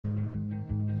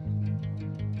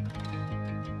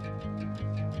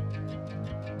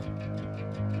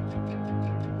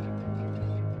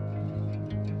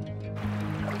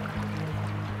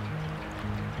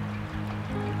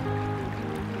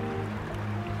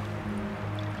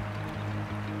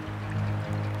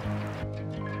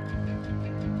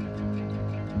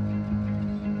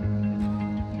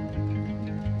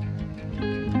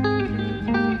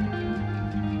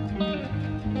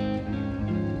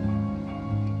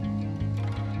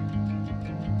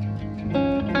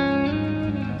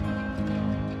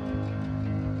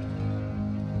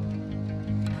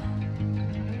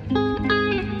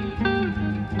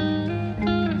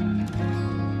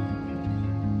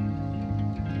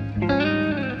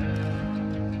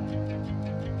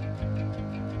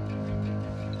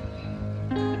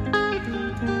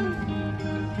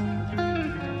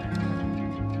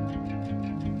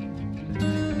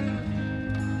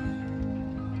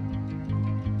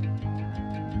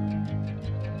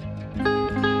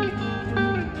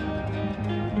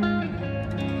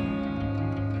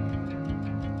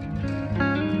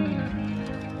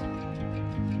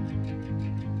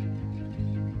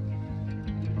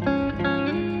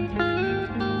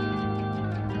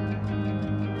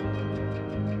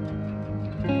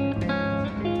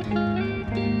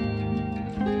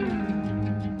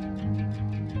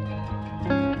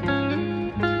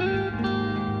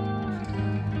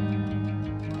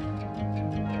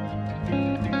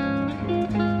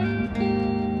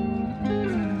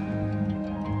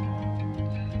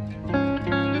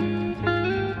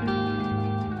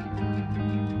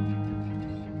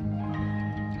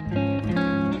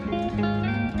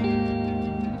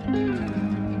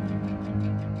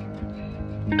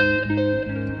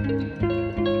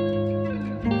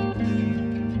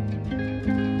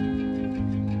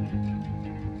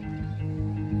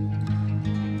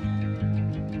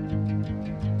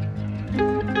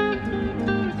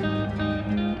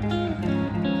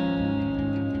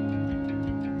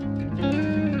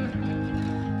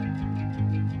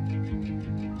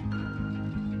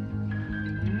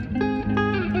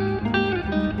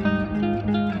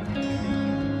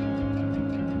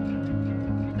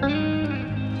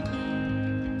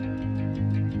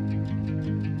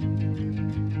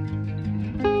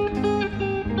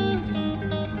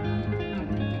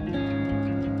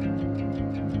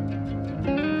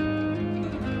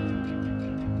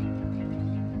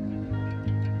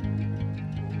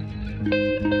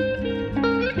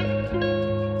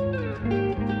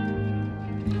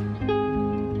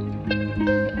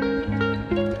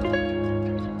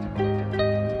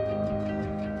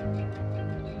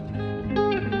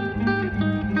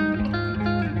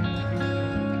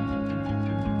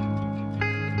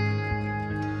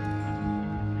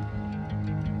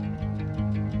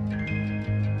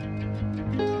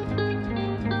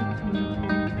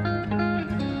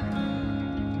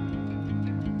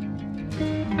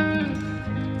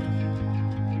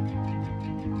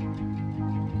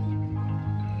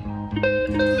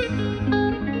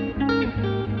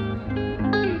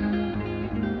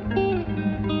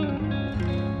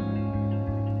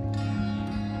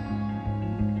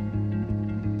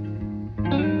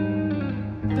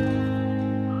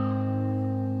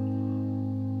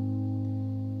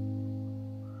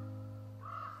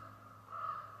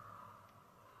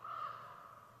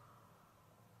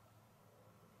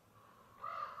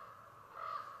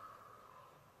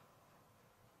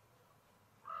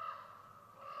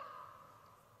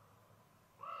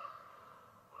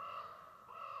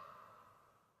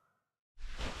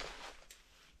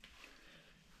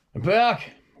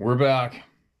Back. We're back.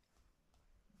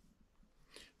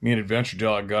 Me and Adventure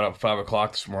Dog got up 5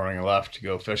 o'clock this morning and left to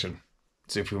go fishing.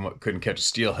 See if we couldn't catch a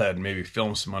steelhead and maybe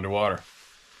film some underwater.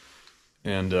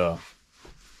 And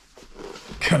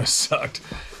kind of sucked.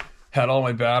 Had all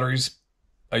my batteries.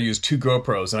 I used 2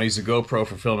 GoPros, and I used a GoPro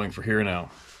for filming for here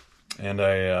now. And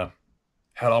I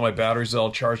had all my batteries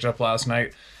all charged up last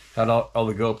night. Had all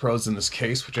the GoPros in this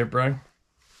case, which I bring.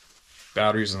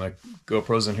 Batteries and the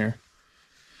GoPros in here.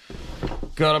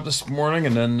 Got up this morning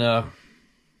and then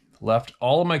left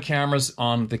all of my cameras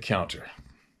on the counter.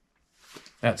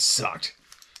 That sucked.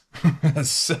 That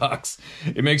sucks.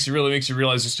 It really makes you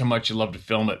realize just how much you love to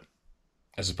film it,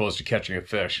 as opposed to catching a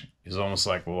fish. It's almost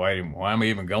like, well, why am I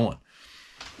even going?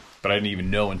 But I didn't even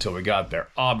know until we got there,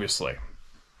 obviously.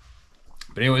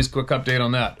 But anyways, quick update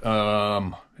on that.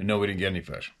 No, we didn't get any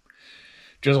fish.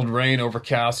 Drizzled rain,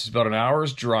 overcast. It's about an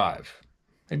hour's drive,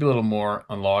 maybe a little more,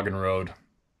 on Logan Road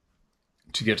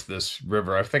to get to this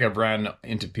river. I think I've ran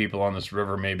into people on this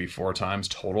river maybe 4 times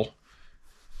total.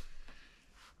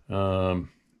 Over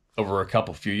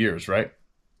a few years, right?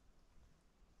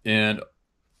 And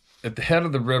at the head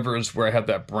of the river is where I had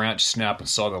that branch snap and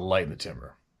saw the light in the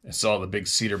timber. I saw the big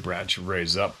cedar branch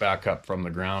raise back up from the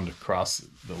ground across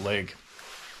the lake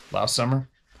last summer.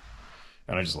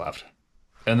 And I just left.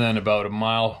 And then about a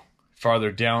mile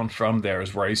farther down from there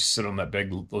is where I used to sit on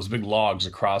those big logs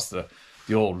across the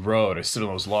old road. I sit on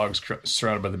those logs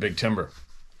surrounded by the big timber.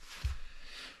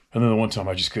 And then the one time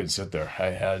I just couldn't sit there. I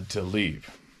had to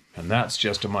leave. And that's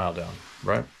just a mile down,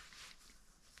 right?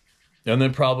 And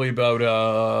then probably about,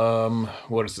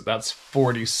 what is it? That's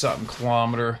 40-something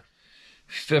kilometer,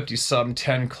 50-something,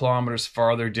 10 kilometers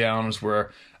farther down is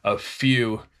where a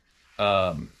few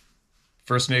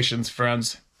First Nations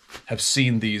friends have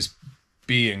seen these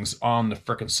beings on the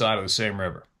frickin' side of the same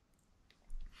river.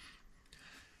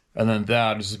 And then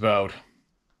that is about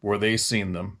where they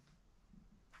seen them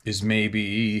is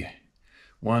maybe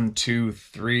 1, 2,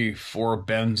 3, 4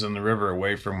 bends in the river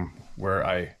away from where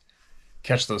I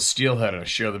catch those steelhead and I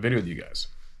share the video with you guys.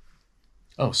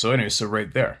 Oh, so anyway, so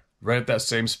right there, right at that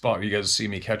same spot, you guys see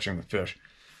me catching the fish.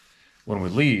 When we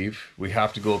leave, we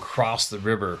have to go across the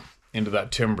river into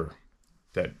that timber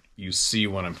that you see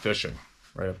when I'm fishing,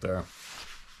 right up there.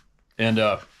 And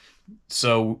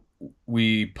so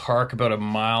we park about a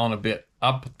mile and a bit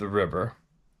up the river,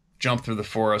 jump through the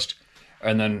forest,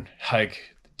 and then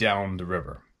hike down the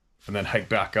river. And then hike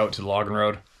back out to the Logan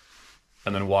Road,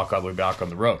 and then walk all the way back on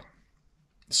the road.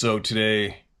 So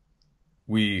today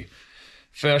we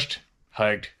fished,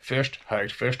 hiked, fished,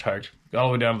 hiked, fished, hiked, got all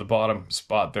the way down to the bottom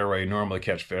spot there where you normally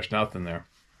catch fish, nothing there.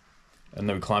 And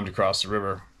then we climbed across the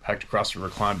river, hiked across the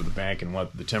river, climbed to the bank, and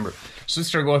went to the timber. So we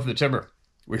started going through the timber.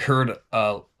 We heard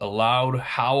a loud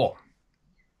howl.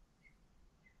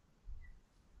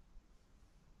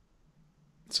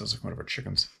 It sounds like one of our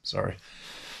chickens, sorry.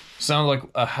 Sounded like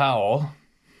a howl,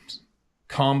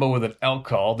 combo with an elk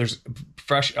call. There's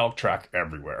fresh elk track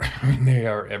everywhere. I mean, they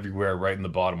are everywhere right in the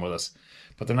bottom with us.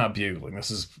 But they're not bugling.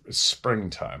 This is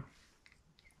springtime.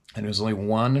 And there's only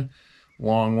one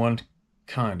long one,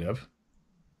 kind of.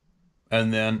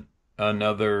 And then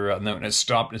another, and then it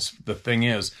stopped. The thing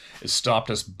is, it stopped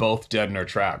us both dead in our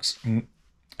tracks.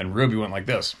 And Ruby went like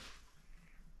this.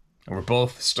 And we're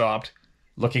both stopped,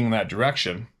 looking in that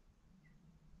direction.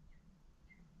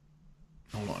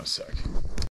 Hold on a sec.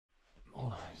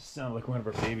 Hold on, it sounded like one of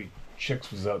our baby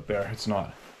chicks was out there. It's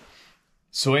not.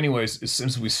 So anyways, as soon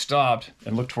as we stopped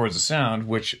and looked towards the sound,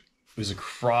 which was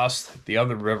across the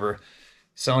other river, it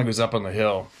sounded like it was up on the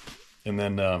hill. And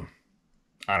then,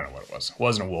 I don't know what it was. It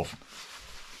wasn't a wolf.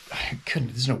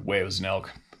 There's no way it was an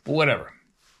elk. But whatever.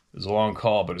 It was a long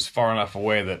call, but it's far enough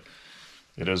away that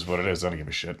it is what it is. I don't give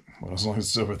a shit. Well, as long as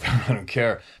it's over there, I don't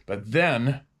care. But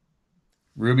then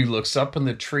Ruby looks up in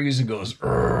the trees and goes,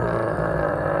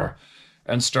 "Urgh,"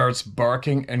 and starts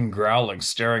barking and growling,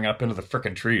 staring up into the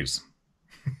frickin' trees.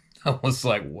 I was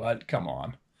like, what? Come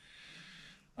on.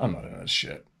 I'm not in that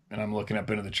shit. And I'm looking up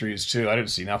into the trees too. I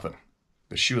didn't see nothing.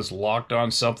 But she was locked on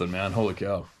something, man. Holy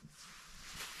cow.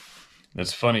 And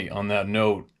it's funny, on that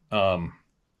note,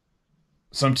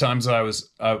 sometimes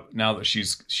now that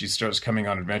she starts coming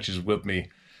on adventures with me,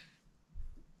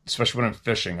 especially when I'm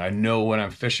fishing, I know when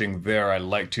I'm fishing there, I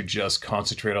like to just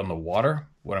concentrate on the water,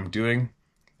 what I'm doing,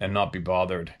 and not be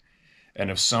bothered.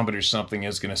 And if somebody or something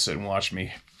is going to sit and watch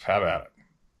me, have at it.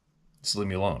 Just leave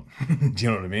me alone. Do you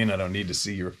know what I mean? I don't need to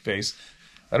see your face.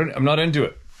 I'm not into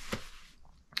it.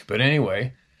 But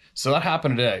anyway, so that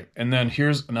happened today. And then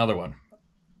here's another one.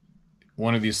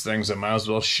 One of these things, I might as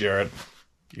well share it,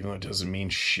 even though it doesn't mean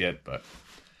shit, but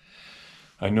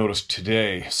I noticed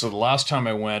today. So the last time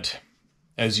I went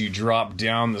as you drop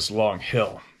down this long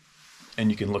hill and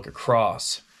you can look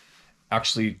across.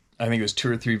 Actually, I think it was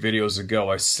 2 or 3 videos ago,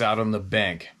 I sat on the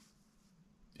bank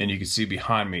and you can see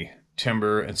behind me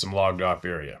timber and some logged off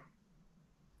area.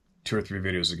 2 or 3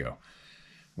 videos ago,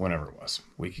 whenever it was,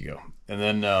 a week ago. And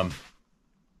then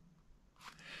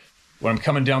when I'm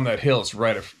coming down that hill, it's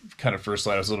right at kind of first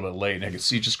light. I was a little bit late, and I could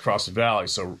see just across the valley.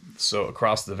 So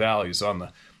across the valley is on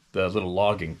the little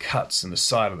logging cuts in the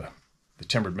side of the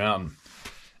timbered mountain.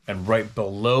 And right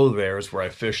below there is where I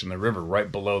fish in the river,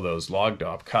 right below those logged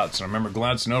off cuts. And I remember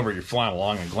glancing over, you're flying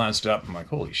along, and glanced up. I'm like,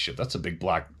 holy shit, that's a big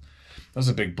black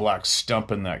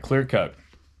stump in that clear cut.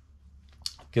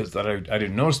 Because that I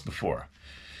didn't notice before.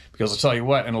 Because I'll tell you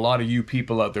what, and a lot of you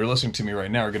people out there listening to me right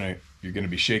now you're gonna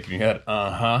be shaking your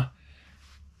head,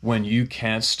 when you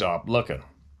can't stop looking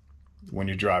when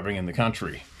you're driving in the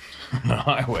country. On the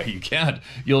highway, you can't.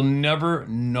 You'll never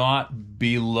not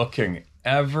be looking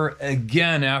ever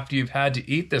again after you've had to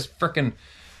eat this frickin'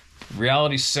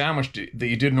 reality sandwich that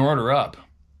you didn't order up.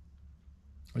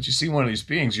 Once you see one of these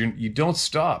beings, you don't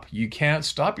stop. You can't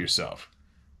stop yourself.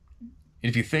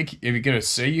 If you're gonna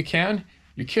say you can,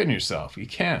 you're kidding yourself. You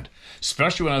can't.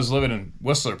 Especially when I was living in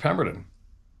Whistler, Pemberton.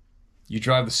 You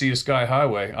drive the Sea to Sky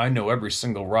Highway, I know every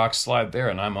single rock slide there,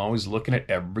 and I'm always looking at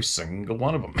every single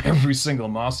one of them. Every single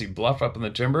mossy bluff up in the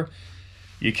timber.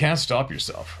 You can't stop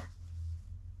yourself.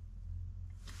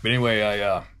 But anyway,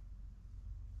 it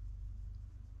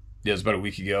was about a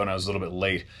week ago, and I was a little bit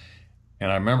late.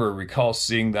 And I recall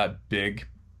seeing that big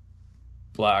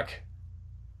black,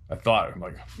 I'm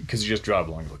like, because you just drive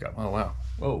along and look up. Oh, wow.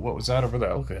 Whoa, what was that over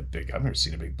there? Look at that big, I've never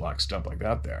seen a big black stump like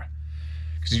that there.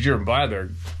 Because you've driven by there a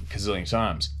gazillion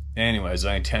times. Anyways,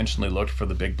 I intentionally looked for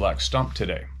the big black stump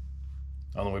today.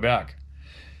 On the way back.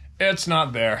 It's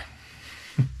not there.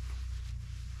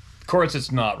 Of course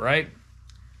it's not, right?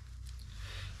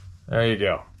 There you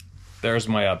go. There's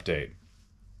my update.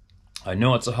 I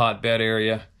know it's a hotbed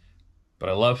area, but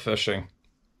I love fishing.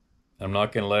 I'm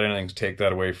not going to let anything take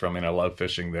that away from me, and I love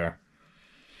fishing there.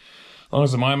 As long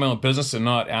as I mind my own business and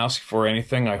not ask for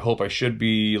anything, I hope I should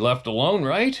be left alone,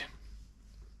 right?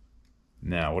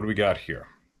 Now, what do we got here?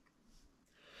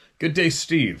 Good day,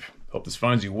 Steve. Hope this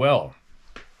finds you well.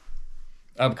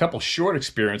 I have a couple short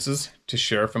experiences to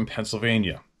share from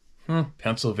Pennsylvania.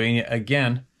 Pennsylvania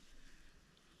again.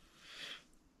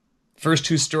 First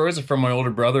 2 stories are from my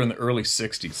older brother in the early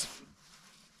 60s.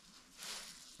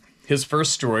 His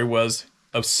first story was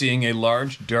of seeing a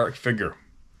large, dark figure,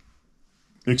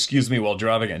 while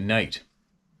driving at night.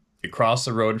 It crossed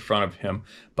the road in front of him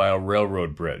by a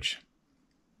railroad bridge.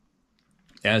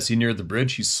 As he neared the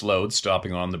bridge, he slowed,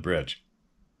 stopping on the bridge.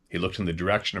 He looked in the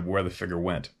direction of where the figure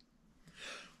went.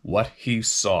 What he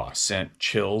saw sent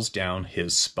chills down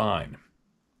his spine.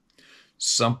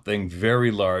 Something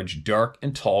very large, dark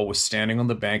and tall was standing on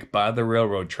the bank by the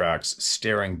railroad tracks,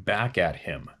 staring back at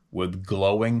him with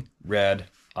glowing red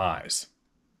eyes.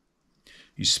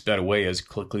 He sped away as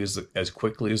quickly as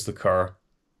the car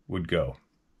would go.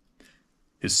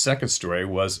 His second story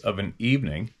was of an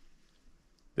evening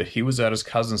that he was at his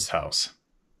cousin's house.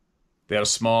 They had a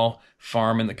small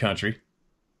farm in the country.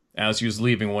 As he was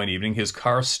leaving one evening, his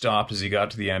car stopped as he got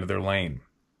to the end of their lane.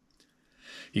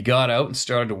 He got out and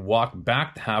started to walk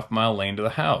back the half-mile lane to the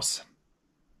house.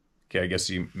 Okay, I guess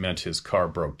he meant his car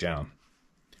broke down.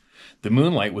 The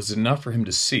moonlight was enough for him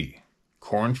to see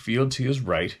cornfield to his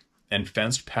right and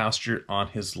fenced pasture on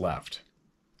his left.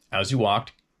 As he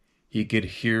walked, he could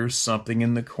hear something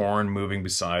in the corn moving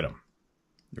beside him.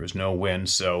 There was no wind,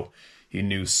 so he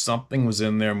knew something was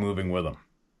in there moving with him.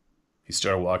 He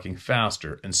started walking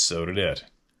faster, and so did it.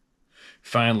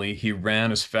 Finally, he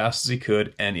ran as fast as he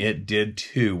could, and it did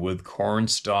too, with corn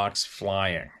stalks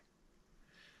flying.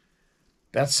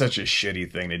 That's such a shitty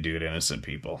thing to do to innocent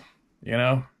people, you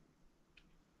know?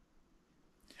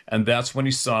 And that's when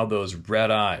he saw those red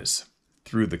eyes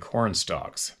through the corn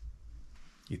stalks.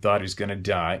 He thought he was going to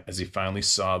die as he finally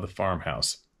saw the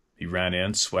farmhouse. He ran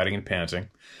in, sweating and panting.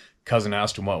 Cousin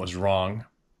asked him what was wrong.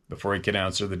 Before he could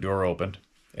answer, the door opened,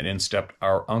 and in stepped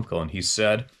our uncle, and he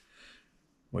said,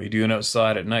 "What are you doing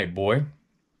outside at night, boy?"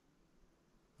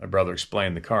 My brother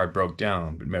explained the car had broke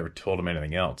down, but never told him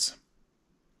anything else.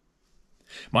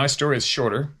 My story is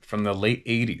shorter, from the late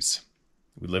 80s.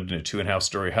 We lived in a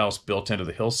 2.5-story house built into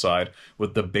the hillside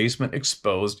with the basement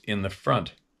exposed in the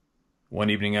front.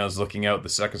 One evening I was looking out the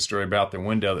 2nd-story bathroom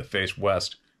window that faced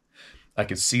west. I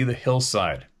could see the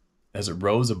hillside as it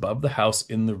rose above the house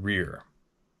in the rear.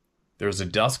 There was a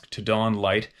dusk to dawn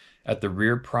light at the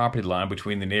rear property line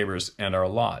between the neighbors and our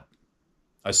lot.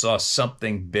 I saw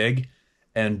something big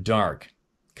and dark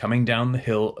coming down the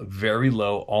hill very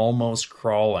low, almost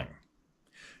crawling.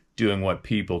 doing what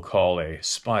people call a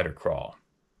spider crawl.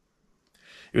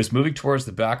 It was moving towards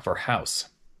the back of our house.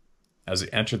 As it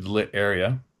entered the lit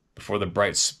area, before the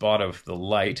bright spot of the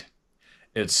light,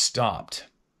 it stopped.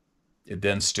 It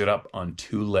then stood up on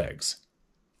two legs,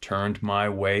 turned my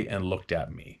way, and looked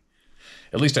at me.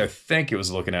 At least I think it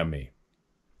was looking at me.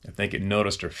 I think it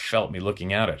noticed or felt me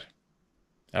looking at it.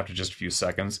 After just a few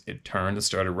seconds, it turned and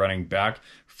started running back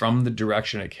from the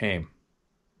direction it came.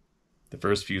 The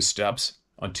first few steps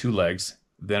on two legs,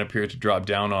 then appeared to drop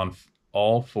down on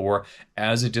all four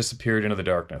as it disappeared into the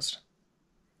darkness.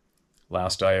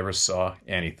 Last I ever saw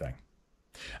anything.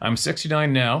 I'm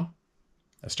 69 now.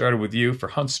 I started with you for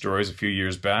hunt stories a few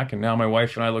years back, and now my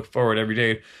wife and I look forward every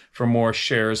day for more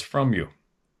shares from you.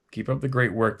 Keep up the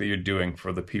great work that you're doing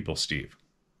for the people, Steve.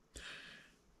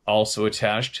 Also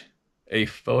attached, a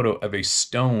photo of a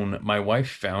stone my wife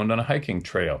found on a hiking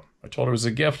trail. I told her it was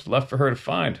a gift left for her to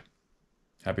find.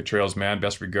 Happy trails, man.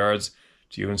 Best regards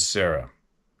to you and Sarah.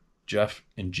 Jeff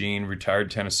and Jean, retired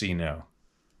Tennessee now.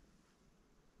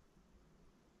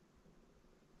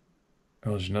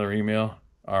 Oh, there's another email.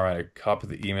 All right, I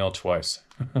copied the email twice.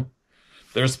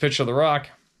 There's the picture of the rock.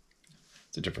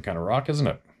 It's a different kind of rock, isn't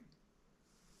it?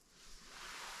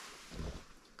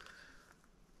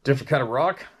 Different kind of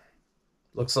rock.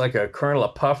 Looks like a kernel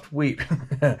of puffed wheat,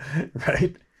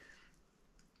 right?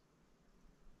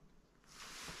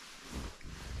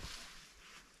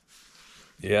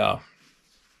 Yeah.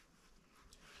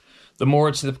 The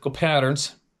more typical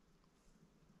patterns.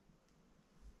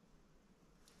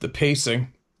 The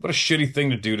pacing. What a shitty thing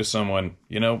to do to someone.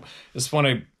 You know, it's when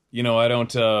I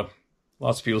don't,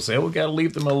 lots of people say, oh, we got to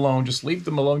leave them alone. Just leave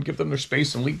them alone. Give them their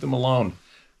space and leave them alone.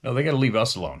 No, they got to leave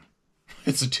us alone.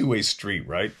 It's a two-way street,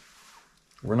 right?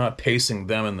 We're not pacing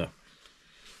them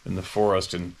in the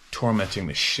forest and tormenting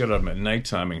the shit out of them at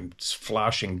nighttime and just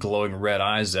flashing glowing red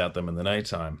eyes at them in the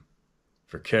nighttime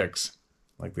for kicks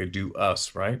like they do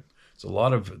us, right? It's a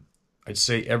lot of, I'd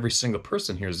say every single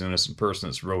person here is an innocent person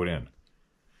that's wrote in.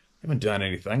 They haven't done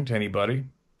anything to anybody.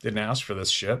 Didn't ask for this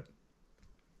shit.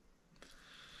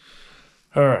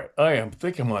 All right, I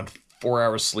think I'm on 4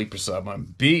 hours sleep or something.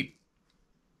 I'm beat.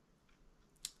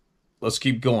 Let's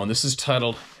keep going. This is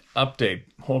titled Update.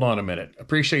 Hold on a minute.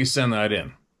 Appreciate you sending that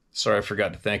in. Sorry I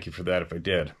forgot to thank you for that if I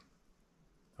did.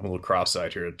 I'm a little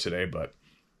cross-eyed here today, but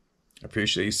I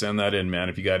appreciate you sending that in, man.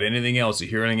 If you got anything else, you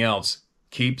hear anything else,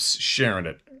 keep sharing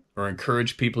it or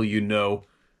encourage people you know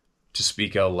to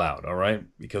speak out loud, all right?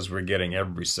 Because we're getting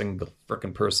every single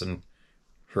frickin' person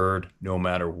heard no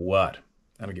matter what.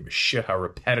 I don't give a shit how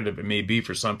repetitive it may be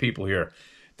for some people here.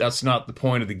 That's not the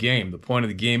point of the game. The point of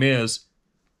the game is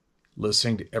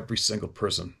listening to every single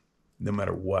person, no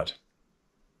matter what.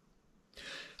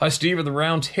 Hi, Steve of the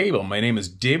Round Table. My name is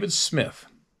David Smith.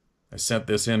 I sent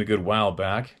this in a good while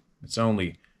back. It's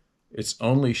only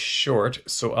short,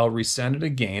 so I'll resend it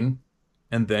again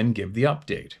and then give the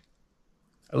update.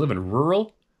 I live in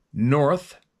rural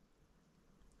North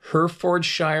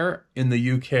Herefordshire in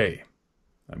the UK.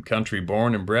 I'm country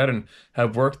born and bred and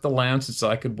have worked the land since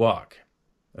I could walk.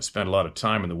 I spent a lot of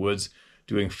time in the woods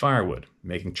doing firewood,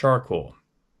 making charcoal.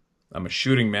 I'm a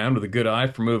shooting man with a good eye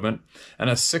for movement and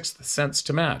a sixth sense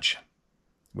to match,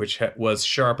 which was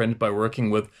sharpened by working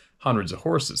with hundreds of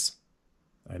horses.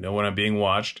 I know when I'm being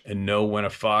watched and know when a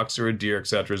fox or a deer,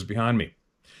 etc. is behind me.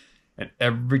 And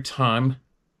every time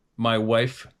my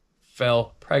wife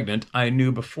fell pregnant, I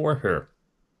knew before her.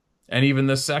 And even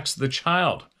the sex of the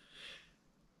child.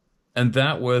 And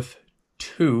that with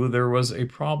two, there was a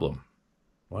problem.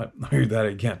 What? I'll hear that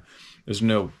again.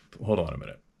 Hold on a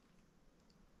minute.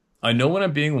 I know when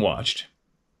I'm being watched,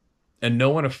 and know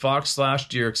when a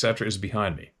fox/deer, etc. is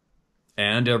behind me.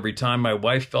 And every time my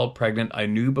wife fell pregnant, I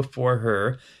knew before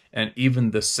her, and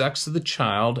even the sex of the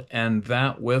child, and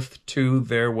that with two,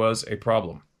 there was a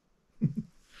problem.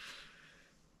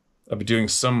 I've been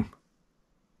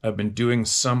doing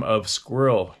some of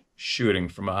squirrel shooting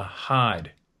from a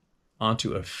hide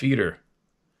onto a feeder.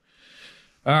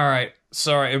 All right,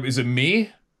 sorry, is it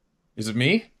me? Is it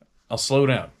me? I'll slow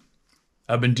down.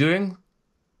 I've been doing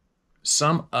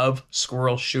some of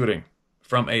squirrel shooting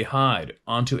from a hide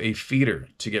onto a feeder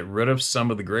to get rid of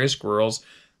some of the gray squirrels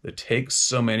that take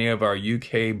so many of our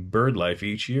UK bird life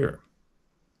each year.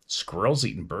 Squirrels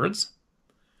eating birds?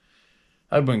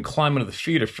 I'd been climbing to the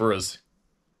feeder for his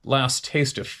last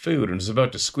taste of food and was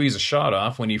about to squeeze a shot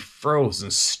off when he froze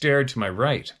and stared to my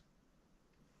right.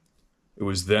 It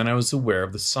was then I was aware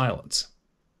of the silence.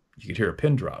 You could hear a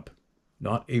pin drop,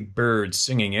 not a bird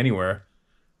singing anywhere,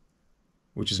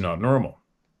 which is not normal.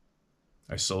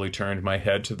 I slowly turned my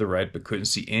head to the right but couldn't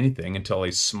see anything until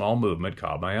a small movement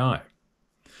caught my eye.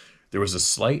 There was a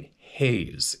slight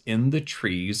haze in the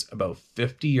trees about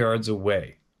 50 yards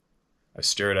away. I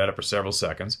stared at it for several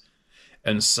seconds,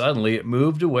 and suddenly it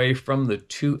moved away from the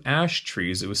 2 ash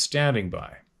trees it was standing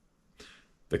by.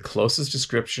 The closest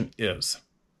description is,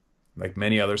 like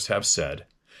many others have said,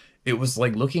 it was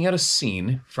like looking at a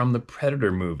scene from the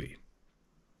Predator movie.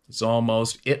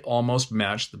 It almost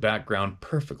matched the background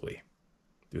perfectly.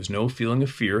 There was no feeling of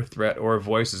fear, threat, or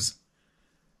voices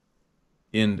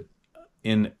in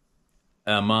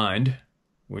a mind,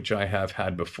 which I have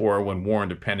had before when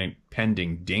warned of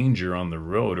pending danger on the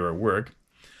road or at work,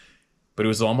 but it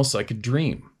was almost like a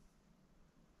dream.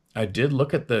 I did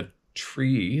look at the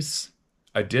trees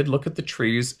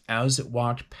as it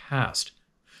walked past,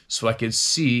 so I could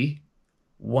see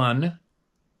one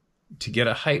to get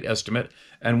a height estimate,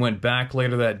 and went back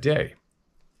later that day.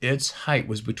 Its height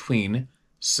was between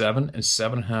 7 and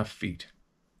 7.5 feet.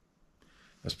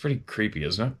 That's pretty creepy,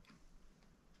 isn't it?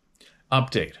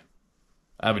 Update.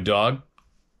 I have a dog,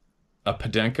 a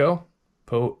Podenco,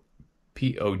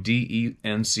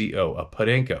 P-O-D-E-N-C-O, a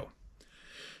Podenco,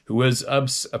 who is,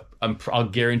 I'll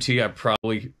guarantee I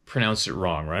probably pronounced it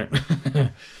wrong, right?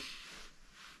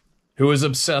 Who is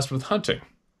obsessed with hunting.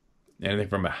 Anything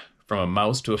from a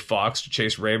mouse to a fox to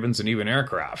chase ravens and even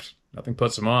aircraft. Nothing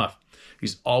puts him off.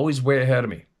 He's always way ahead of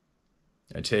me.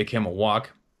 I take him a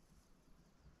walk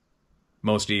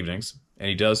most evenings, and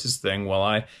he does his thing while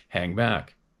I hang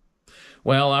back.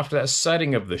 Well, after that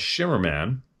sighting of the Shimmer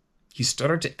Man, he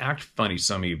started to act funny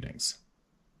some evenings.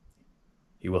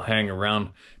 He will hang around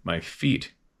my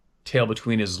feet, tail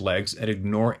between his legs, and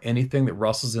ignore anything that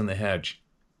rustles in the hedge.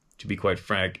 To be quite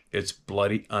frank, it's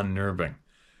bloody unnerving.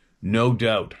 No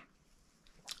doubt.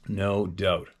 No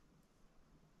doubt.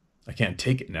 I can't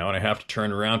take it now, and I have to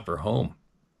turn around for home.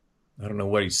 I don't know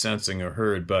what he's sensing or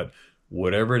heard, but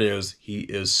whatever it is, he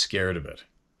is scared of it.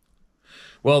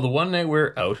 Well, the one night we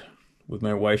were out, with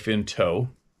my wife in tow,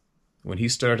 when he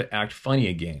started to act funny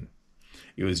again.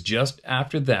 It was just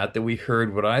after that we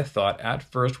heard what I thought at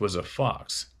first was a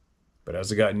fox. But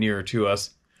as it got nearer to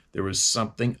us, there was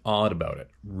something odd about it.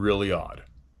 Really odd.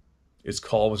 Its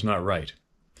call was not right.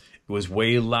 It was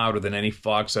way louder than any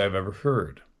fox I've ever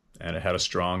heard, and it had a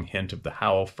strong hint of the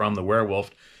howl from the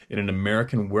werewolf in an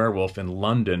American Werewolf in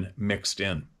London mixed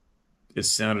in. It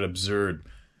sounded absurd,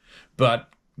 but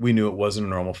we knew it wasn't a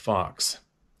normal fox.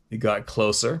 It got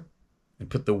closer and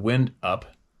put the wind up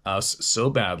us so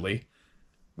badly,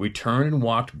 we turned and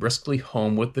walked briskly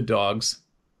home with the dogs,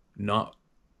 not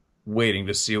waiting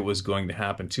to see what was going to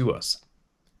happen to us.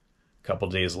 A couple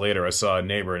days later, I saw a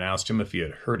neighbor and asked him if he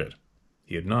had heard it.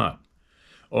 He had not.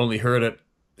 He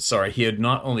had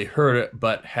not only heard it,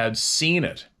 but had seen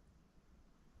it.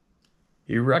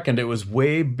 He reckoned it was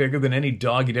way bigger than any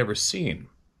dog he'd ever seen,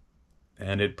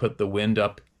 and it put the wind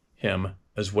up him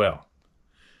as well.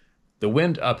 The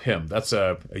wind up him, that's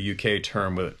a UK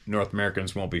term that North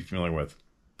Americans won't be familiar with.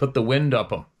 Put the wind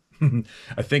up him.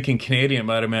 I think in Canadian it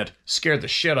might have meant scared the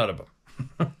shit out of him.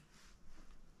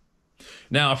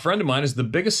 Now, a friend of mine is the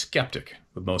biggest skeptic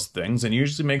with most things and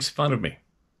usually makes fun of me.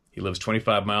 He lives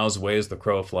 25 miles away as the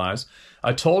crow flies.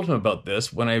 I told him about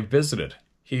this when I visited,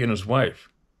 he and his wife.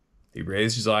 He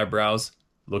raised his eyebrows,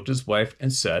 looked at his wife,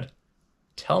 and said,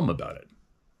 "Tell him about it."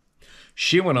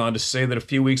 She went on to say that a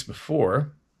few weeks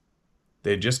before,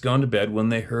 they had just gone to bed when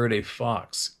they heard a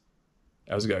fox.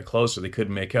 As it got closer, they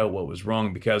couldn't make out what was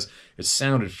wrong because it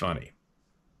sounded funny.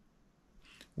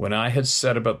 When I had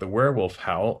said about the werewolf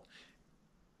howl,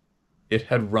 it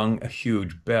had rung a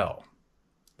huge bell.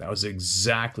 That was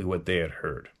exactly what they had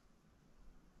heard.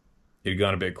 It had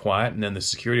gone a bit quiet, and then the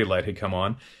security light had come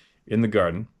on in the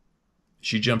garden.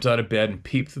 She jumped out of bed and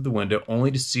peeped through the window, only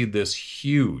to see this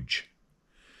huge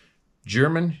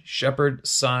German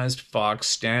Shepherd-sized fox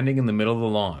standing in the middle of the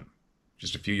lawn,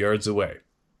 just a few yards away.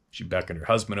 She beckoned her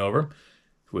husband over,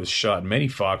 who has shot many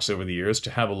fox over the years, to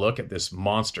have a look at this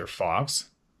monster fox,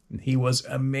 and he was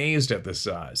amazed at the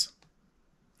size.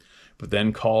 But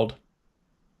then called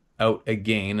out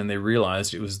again, and they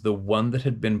realized it was the one that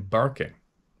had been barking.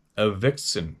 A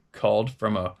vixen called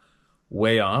from a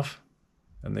way off,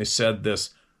 and they said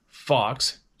this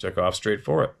fox took off straight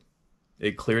for it.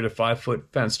 It cleared a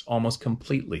 5-foot fence almost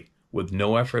completely, with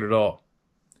no effort at all.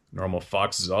 Normal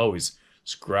foxes always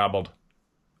scrabbled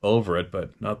over it,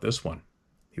 but not this one.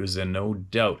 He was in no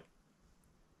doubt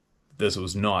that this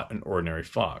was not an ordinary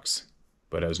fox,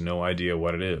 but has no idea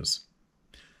what it is.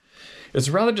 It's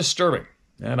rather disturbing,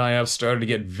 and I have started to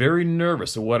get very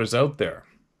nervous of what is out there.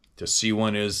 To see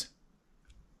one is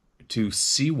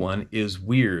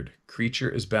weird. Creature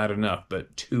is bad enough,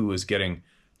 but 2 is getting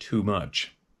too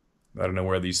much. I don't know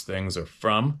where these things are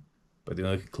from, but the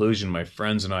only conclusion my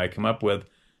friends and I come up with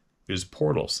is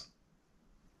portals.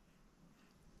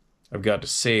 I've got to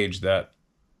the stage that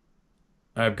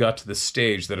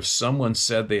if someone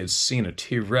said they had seen a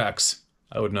T-Rex,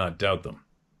 I would not doubt them.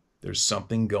 There's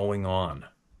something going on.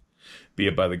 Be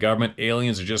it by the government,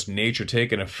 aliens, or just nature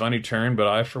taking a funny turn, but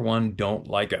I, for one, don't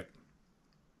like it.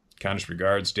 Kindest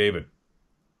regards, David.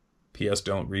 P.S.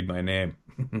 Don't read my name.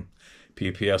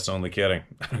 P.P.S. Only kidding.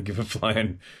 I don't give a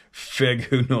flying fig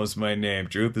who knows my name.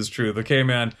 Truth is truth. Okay,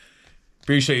 man.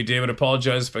 Appreciate you, David.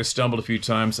 Apologize if I stumbled a few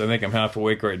times. I think I'm half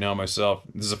awake right now myself.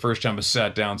 This is the first time I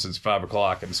sat down since 5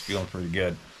 o'clock. I'm just feeling pretty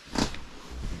good.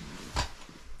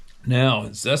 Now,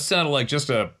 that sounded like just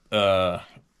that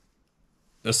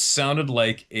sounded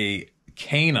like a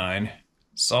canine,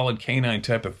 solid canine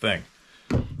type of thing.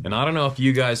 And I don't know if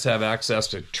you guys have access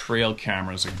to trail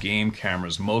cameras or game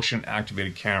cameras, motion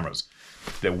activated cameras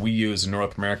that we use in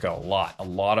North America a lot. A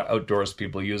lot of outdoors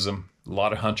people use them. A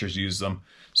lot of hunters use them.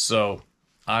 So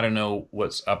I don't know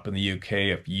what's up in the UK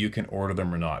if you can order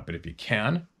them or not. But if you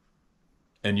can,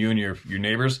 and you and your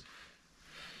neighbors,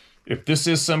 if this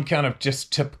is some kind of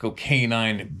just typical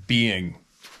canine being,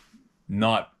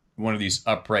 not one of these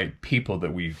upright people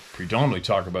that we predominantly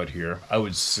talk about here, I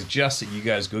would suggest that you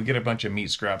guys go get a bunch of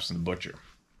meat scraps from the butcher.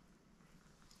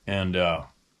 And the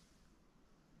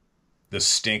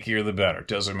stinkier the better.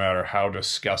 Doesn't matter how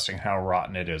disgusting, how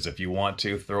rotten it is. If you want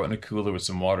to, throw it in a cooler with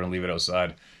some water and leave it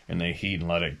outside in the heat and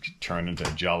let it turn into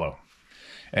jello.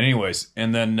 Anyways,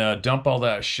 and then dump all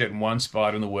that shit in one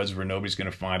spot in the woods where nobody's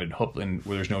going to find it, hopefully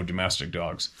where there's no domestic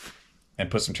dogs, and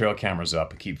put some trail cameras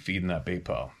up and keep feeding that bait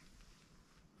pile.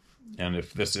 And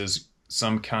if this is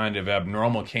some kind of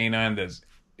abnormal canine that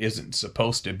isn't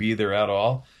supposed to be there at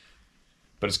all,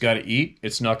 but it's got to eat,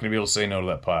 it's not going to be able to say no to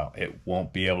that pile. It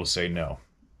won't be able to say no.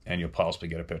 And you'll possibly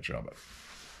get a picture of it.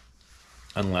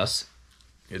 Unless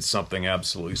it's something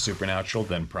absolutely supernatural,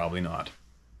 then probably not.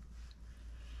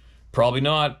 Probably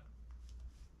not.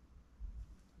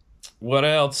 What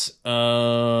else?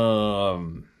 I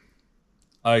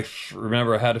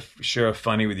remember I had to share a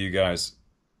funny with you guys.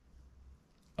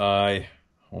 Hold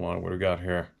on, what do we got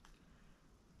here?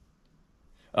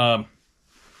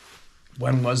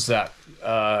 When was that?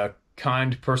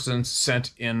 Kind person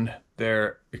sent in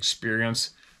their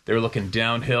experience. They were looking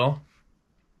downhill.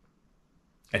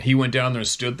 And he went down there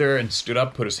and stood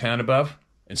up, put his hand above,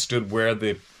 and stood where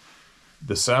the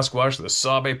Sasquatch, the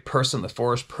Sabe person, the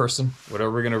forest person,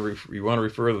 whatever you want to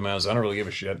refer to them as, I don't really give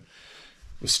a shit,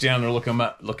 was standing there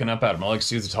looking up at him. All I could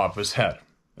see is the top of his head.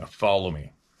 Now follow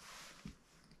me.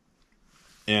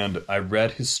 And I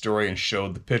read his story and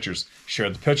shared the pictures.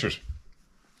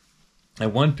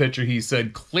 And one picture he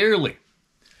said clearly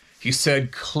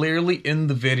in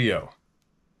the video,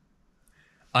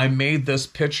 I made this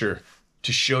picture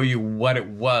to show you what it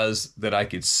was that I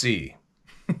could see.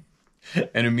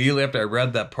 And immediately after I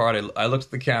read that part, I looked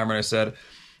at the camera and I said,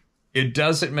 it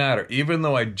doesn't matter. Even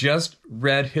though I just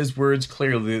read his words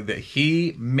clearly that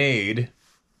he made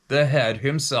the head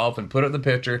himself and put it in the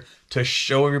picture to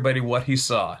show everybody what he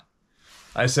saw.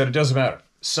 I said, it doesn't matter.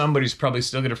 Somebody's probably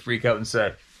still going to freak out and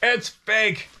say, it's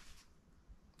fake.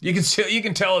 You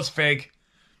can tell it's fake.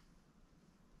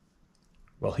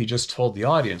 Well, he just told the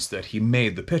audience that he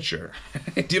made the picture.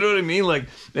 Do you know what I mean? Like,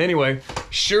 anyway,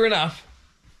 sure enough,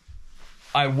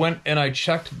 I went and I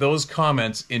checked those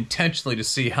comments intentionally to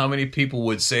see how many people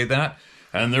would say that,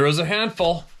 and there was a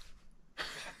handful.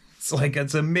 It's like,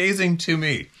 it's amazing to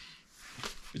me.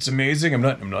 It's amazing. I'm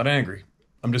not angry.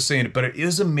 I'm just saying it. But it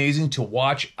is amazing to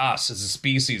watch us as a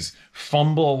species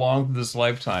fumble along through this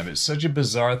lifetime. It's such a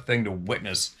bizarre thing to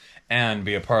witness and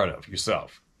be a part of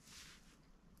yourself.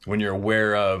 When you're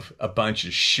aware of a bunch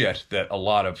of shit that a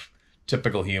lot of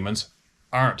typical humans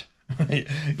aren't.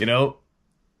 You know?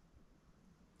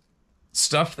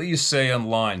 Stuff that you say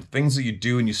online, things that you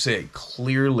do and you say it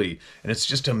clearly. And it's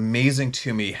just amazing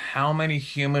to me how many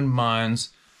human minds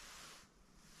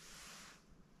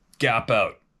gap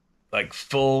out. Like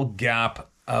full gap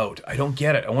out. I don't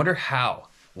get it. I wonder how.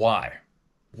 Why?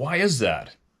 Why is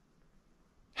that?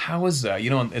 How is that?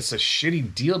 You know, it's a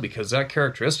shitty deal because that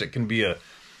characteristic can be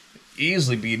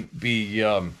easily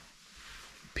be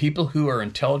people who are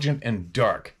intelligent and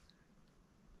dark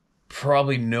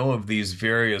probably know of these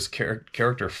various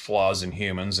character flaws in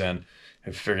humans and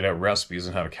have figured out recipes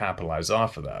and how to capitalize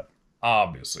off of that.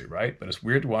 Obviously, right? But it's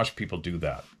weird to watch people do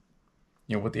that.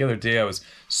 You know, what the other day I was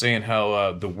saying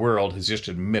how the world has just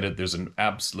admitted there's an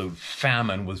absolute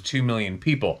famine with 2 million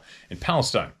people in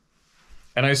Palestine.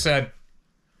 And I said,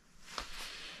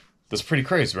 that's pretty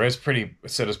crazy, right? It's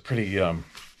pretty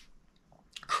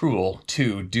cruel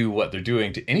to do what they're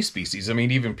doing to any species. I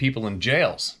mean, even people in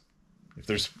jails. If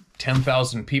there's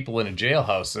 10,000 people in a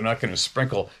jailhouse, they're not going to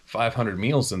sprinkle 500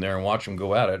 meals in there and watch them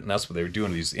go at it. And that's what they were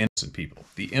doing to these innocent people,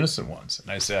 the innocent ones. And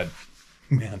I said,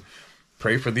 man,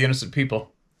 pray for the innocent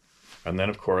people. And then,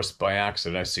 of course, by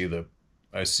accident, I see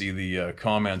the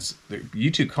comments, the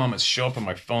YouTube comments show up on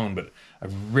my phone, but I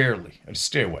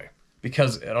stay away.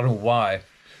 Because I don't know why,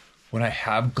 when I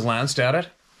have glanced at it,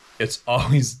 it's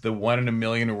always the 1 in a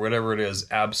million or whatever it is,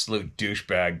 absolute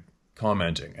douchebag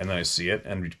commenting. And then I see it,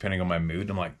 and depending on my mood,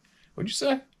 I'm like, what'd you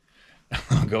say?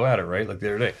 I'll go at it, right? Like the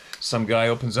other day, some guy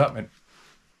opens up, and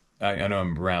I know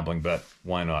I'm rambling, but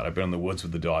why not? I've been in the woods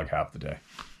with the dog half the day.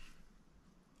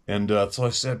 And so I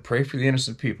said, pray for the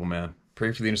innocent people, man.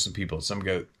 Pray for the innocent people. Some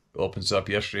guy opens up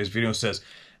yesterday's video and says,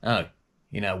 oh,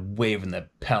 you're not waving the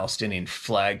Palestinian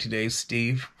flag today,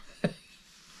 Steve?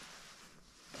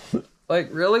 Like,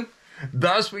 really?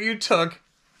 That's what you took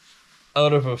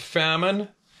out of a famine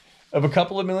of a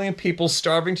couple of million people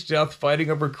starving to death, fighting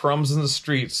over crumbs in the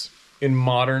streets in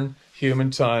modern human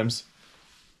times.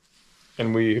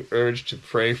 And we urged to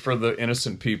pray for the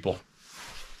innocent people.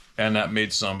 And that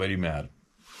made somebody mad.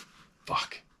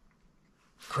 Fuck.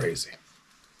 Crazy.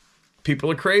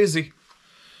 People are crazy.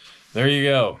 There you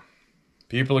go.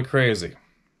 People are crazy.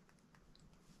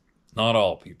 Not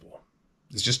all people.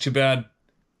 It's just too bad.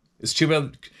 It's too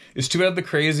bad the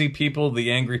crazy people,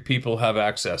 the angry people have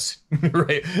access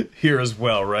right here as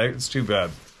well, right? It's too bad.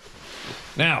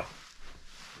 Now,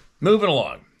 moving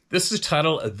along. This is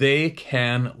titled, They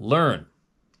Can Learn.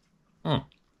 Hi,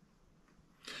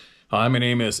 my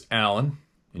name is Alan,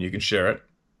 and you can share it.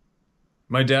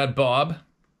 My dad, Bob,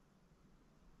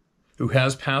 who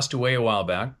has passed away a while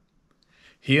back,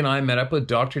 he and I met up with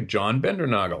Dr. John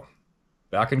Bendernagel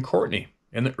back in Courtenay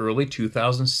in the early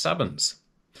 2007s.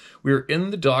 We were in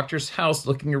the doctor's house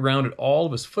looking around at all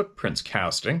of his footprints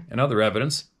casting and other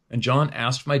evidence, and John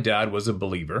asked if my dad was a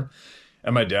believer,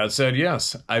 and my dad said,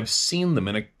 yes, I've seen them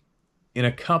in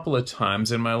a couple of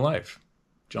times in my life.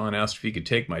 John asked if he could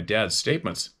take my dad's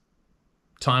statements,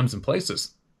 times and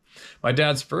places. My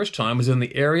dad's first time was in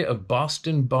the area of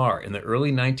Boston Bar in the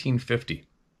early 1950s.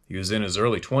 He was in his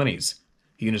early 20s.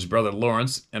 He and his brother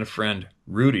Lawrence and a friend,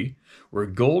 Rudy, were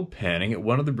gold panning at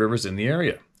one of the rivers in the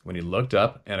area when he looked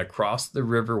up and across the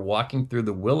river walking through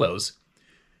the willows,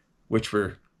 which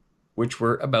were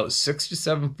about 6 to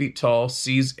 7 feet tall,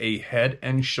 sees a head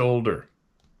and shoulder.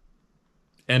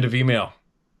 End of email.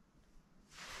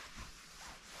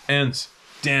 Ends.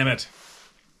 Damn it.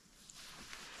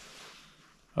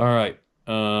 All right.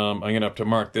 I'm going to have to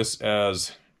mark this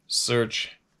as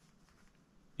search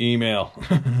email.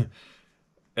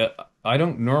 I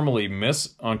don't normally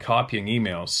miss on copying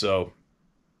emails, so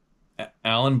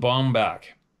Alan Baumbach.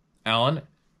 Alan,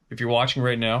 if you're watching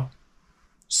right now,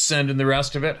 send in the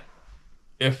rest of it.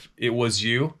 If it was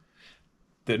you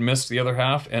that missed the other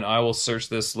half, and I will search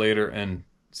this later and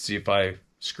see if I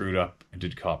screwed up and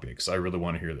did copy it, because I really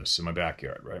want to hear this in my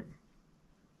backyard, right?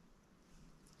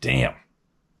 Damn.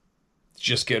 It's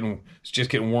just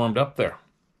getting warmed up there.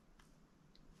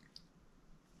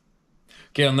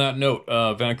 Okay, on that note,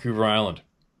 Vancouver Island.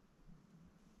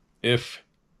 If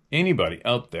anybody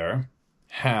out there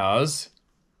has,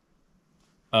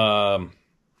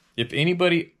 if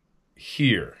anybody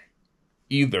here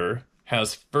either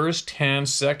has first-hand,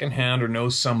 second-hand, or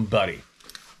knows somebody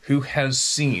who has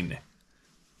seen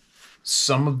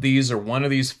some of these or one of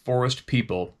these forest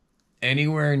people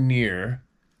anywhere near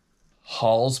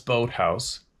Hall's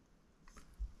Boathouse,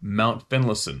 Mount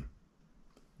Finlayson,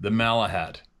 the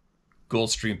Malahat,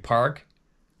 Goldstream Park,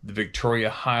 the Victoria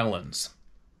Highlands,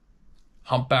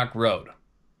 Humpback Road,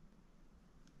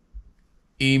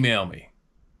 email me.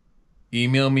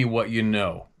 Email me what you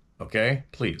know, okay?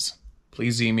 Please.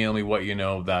 Please email me what you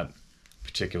know of that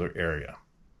particular area,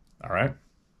 all right?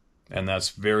 And that's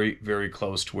very, very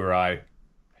close to where I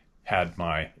had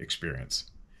my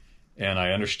experience. And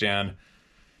I understand,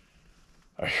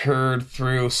 I heard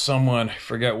through someone, I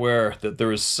forget where, that there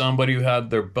was somebody who had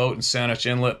their boat in Saanich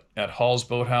Inlet at Hall's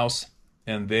Boathouse,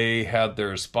 and they had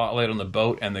their spotlight on the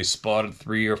boat, and they spotted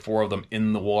 3 or 4 of them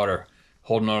in the water,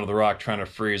 holding onto the rock, trying to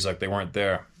freeze like they weren't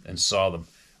there, and saw them.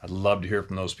 I'd love to hear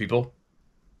from those people.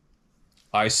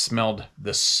 I smelled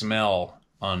the smell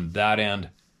on that end.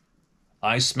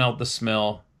 I smelled the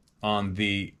smell on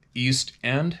the east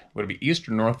end. Would it be east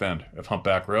or north end of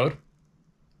Humpback Road?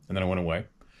 And then I went away.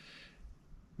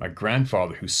 My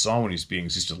grandfather, who saw one of these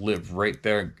beings, used to live right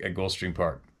there at Goldstream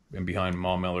Park and behind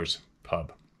Mom Miller's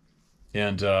pub.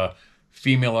 And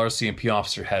female RCMP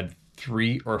officer had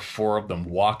 3 or 4 of them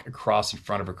walk across in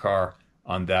front of her car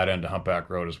on that end of Humpback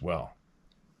Road as well.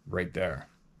 Right there.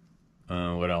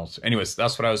 What else? Anyways,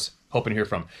 that's what I was hoping to hear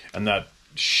from. And that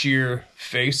sheer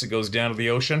face that goes down to the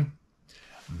ocean.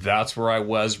 That's where I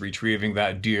was retrieving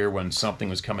that deer when something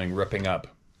was coming ripping up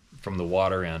from the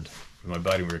water end. With my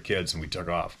buddy, we were kids, and we took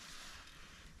off.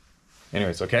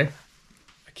 Anyways, okay?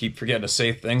 I keep forgetting to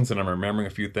say things, and I'm remembering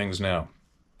a few things now.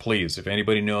 Please, if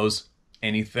anybody knows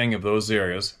anything of those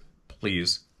areas,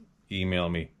 please email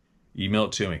me. Email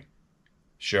it to me.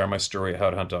 Share my story at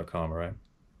howtohunt.com, all right?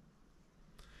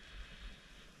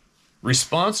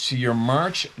 Response to your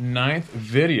March 9th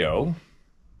video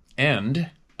and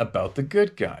about the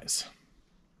good guys.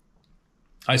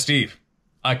 Hi, Steve.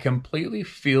 I completely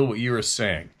feel what you are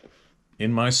saying.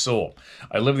 In my soul.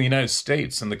 I live in the United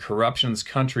States, and the corruption in this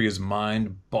country is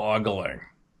mind-boggling.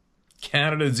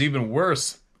 Canada is even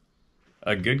worse.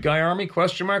 A good guy army?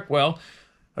 Question mark? Well,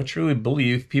 I truly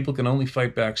believe people can only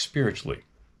fight back spiritually.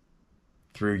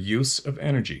 Through use of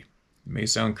energy. It may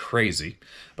sound crazy,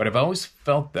 but I've always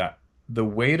felt that the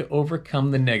way to overcome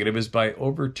the negative is by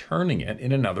overturning it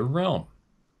in another realm.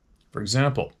 For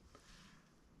example,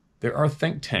 there are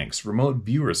think tanks, remote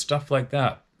viewers, stuff like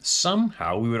that.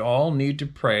 Somehow we would all need to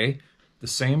pray the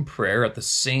same prayer at the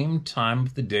same time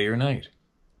of the day or night.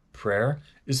 Prayer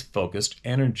is focused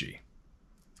energy.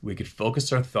 We could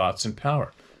focus our thoughts and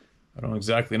power. I don't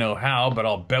exactly know how, but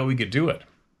I'll bet we could do it.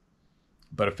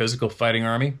 But a physical fighting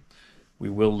army, we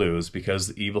will lose because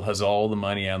the evil has all the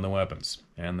money and the weapons,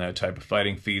 and that type of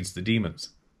fighting feeds the demons.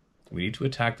 We need to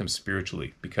attack them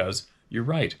spiritually because, you're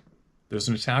right, there's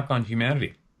an attack on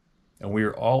humanity, and we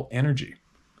are all energy.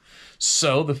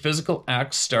 So the physical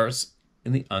act starts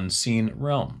in the unseen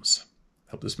realms.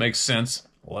 Hope this makes sense.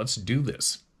 Let's do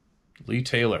this. Lee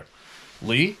Taylor.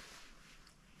 Lee,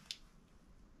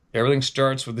 everything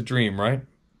starts with a dream, right?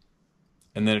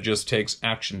 And then it just takes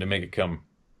action to make it come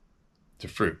to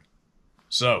fruit.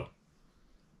 So,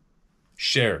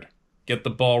 shared. Get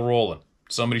the ball rolling.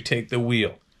 Somebody take the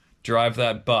wheel. Drive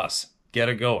that bus. Get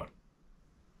it going.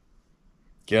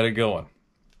 Get it going.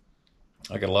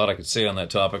 I got a lot I could say on that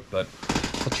topic, but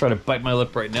I'll try to bite my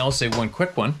lip right now. I'll say one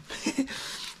quick one.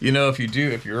 You know, if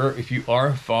you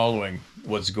are following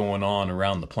what's going on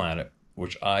around the planet,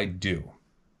 which I do,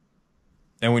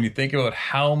 and when you think about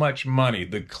how much money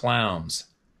the clowns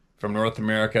from North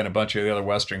America and a bunch of the other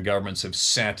Western governments have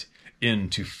sent in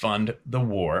to fund the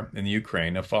war in the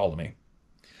Ukraine, now follow me.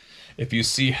 If you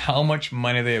see how much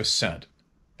money they have sent,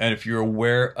 and if you're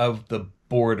aware of the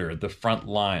border, the front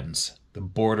lines, the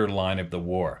borderline of the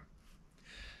war.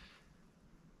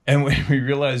 And when we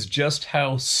realize just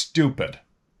how stupid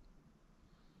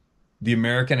the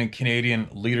American and Canadian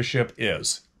leadership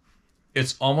is,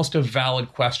 it's almost a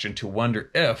valid question to wonder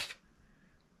if,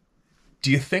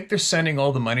 do you think they're sending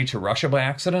all the money to Russia by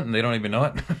accident and they don't even know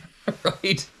it?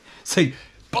 Right? Say,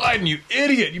 Biden, you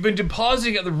idiot, you've been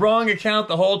depositing at the wrong account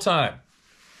the whole time.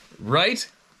 Right?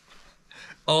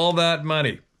 All that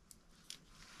money.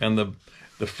 And the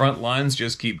front lines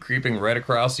just keep creeping right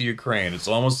across the Ukraine. It's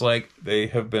almost like they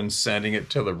have been sending it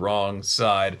to the wrong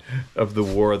side of the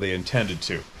war they intended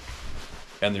to.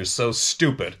 And they're so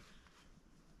stupid.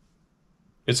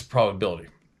 It's a probability.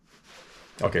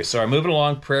 Okay, sorry, moving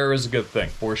along. Prayer is a good thing,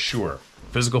 for sure.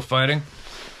 Physical fighting?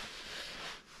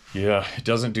 Yeah, it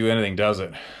doesn't do anything, does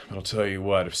it? But I'll tell you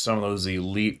what, if some of those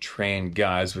elite trained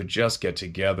guys would just get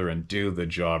together and do the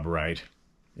job right,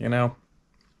 you know?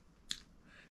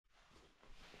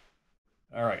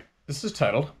 All right, this is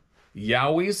titled,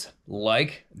 Yowies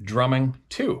Like Drumming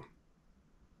Too.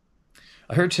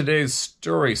 I heard today's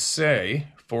story say,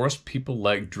 forest people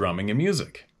like drumming and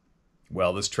music.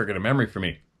 Well, this triggered a memory for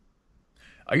me.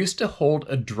 I used to hold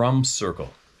a drum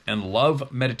circle and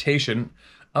love meditation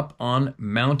up on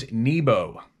Mount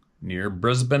Nebo near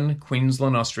Brisbane,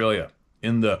 Queensland, Australia,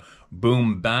 in the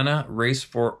Boombana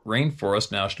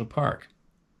Rainforest National Park.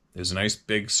 There's a nice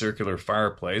big circular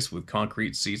fireplace with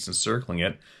concrete seats encircling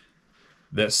it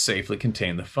that safely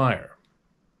contain the fire.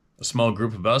 A small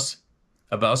group of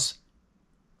us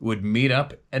would meet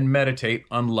up and meditate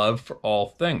on love for all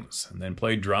things, and then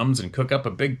play drums and cook up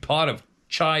a big pot of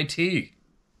chai tea.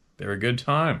 They were good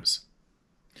times.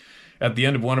 At the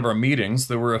end of one of our meetings,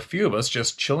 there were a few of us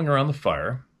just chilling around the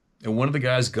fire, and one of the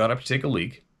guys got up to take a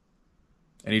leak,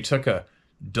 and he took a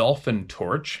dolphin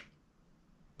torch,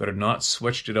 but had not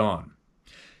switched it on.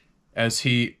 As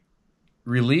he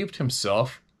relieved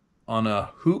himself on a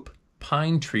hoop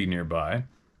pine tree nearby,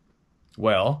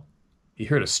 well, he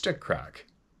heard a stick crack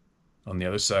on the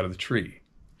other side of the tree,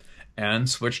 and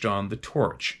switched on the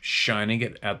torch, shining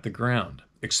it at the ground,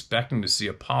 expecting to see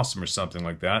a possum or something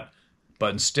like that,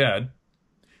 but instead,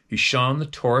 he shone the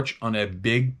torch on a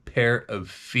big pair of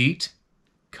feet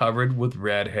covered with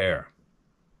red hair.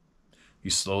 He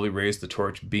slowly raised the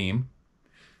torch beam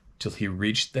till he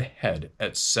reached the head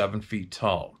at 7 feet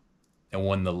tall. And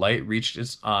when the light reached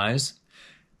its eyes,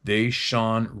 they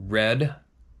shone red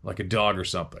like a dog or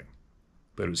something.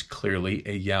 But it was clearly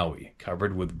a yowie,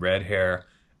 covered with red hair,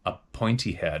 a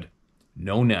pointy head,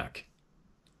 no neck,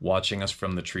 watching us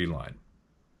from the tree line.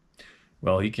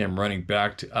 Well, he came running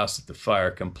back to us at the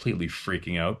fire, completely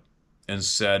freaking out, and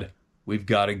said, "We've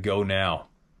got to go now,"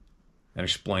 and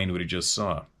explained what he just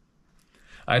saw.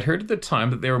 I'd heard at the time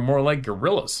that they were more like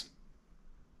gorillas,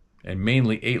 and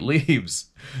mainly ate leaves.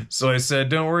 So I said,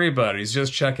 "Don't worry about it, he's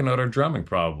just checking out our drumming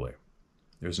probably.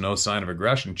 There's no sign of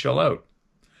aggression, chill out."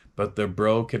 But the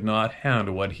bro could not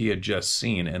handle what he had just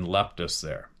seen and left us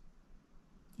there,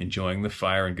 enjoying the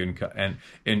fire and good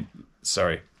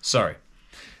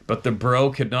But the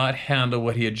bro could not handle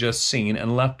what he had just seen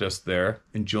and left us there,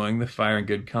 enjoying the fire and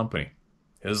good company.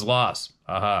 His loss.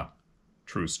 Haha.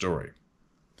 True story.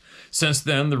 Since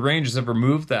then, the Rangers have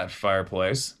removed that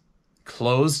fireplace,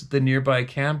 closed the nearby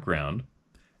campground,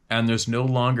 and there's no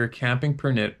longer camping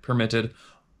permitted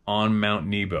on Mount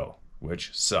Nebo,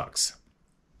 which sucks.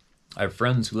 I have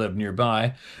friends who live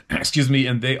nearby,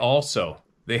 and they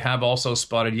have also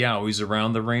spotted yowies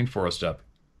around the rainforest up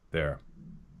there.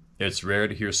 It's rare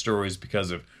to hear stories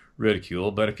because of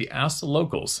ridicule, but if you ask the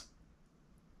locals,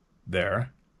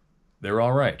 they're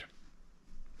all right.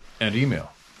 And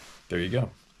email. There you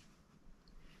go.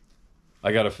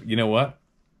 You know what?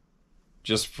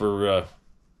 Just for,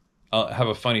 I'll have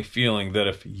a funny feeling that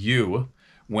if you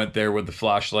went there with the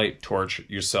flashlight torch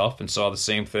yourself and saw the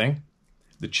same thing,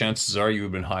 the chances are you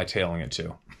have been hightailing it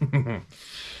too.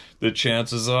 The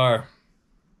chances are.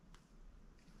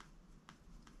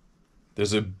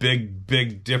 There's a big,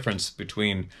 big difference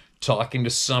between talking to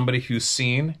somebody who's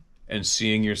seen and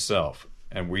seeing yourself.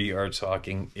 And we are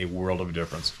talking a world of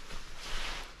difference.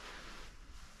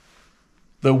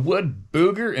 The wood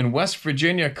booger in West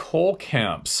Virginia coal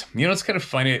camps. You know, it's kind of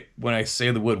funny when I say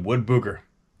the wood booger.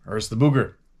 Or it's the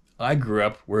booger. I grew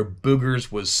up where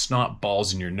boogers was snot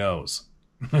balls in your nose.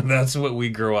 That's what we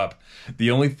grew up.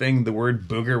 The only thing the word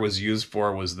booger was used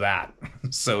for was that.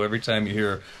 So every time you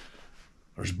hear,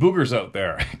 "There's boogers out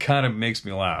there," it kind of makes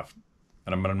me laugh.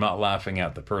 And I'm not laughing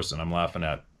at the person. I'm laughing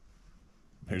at,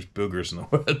 there's boogers in the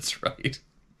woods, right?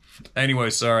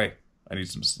 Anyway, sorry. I need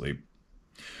some sleep.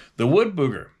 The wood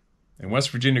booger in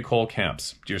West Virginia coal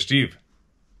camps. Dear Steve,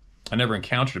 I never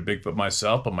encountered a Bigfoot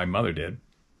myself, but my mother did.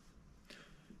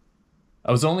 I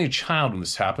was only a child when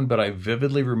this happened, but I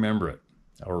vividly remember it.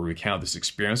 I will recount this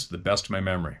experience to the best of my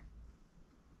memory.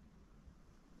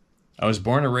 I was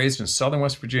born and raised in southern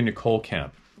West Virginia coal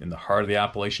camp in the heart of the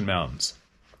Appalachian Mountains.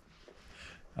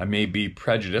 I may be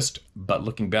prejudiced, but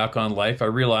looking back on life, I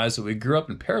realize that we grew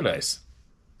up in paradise.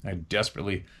 I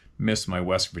desperately miss my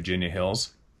West Virginia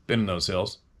hills. Been in those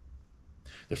hills.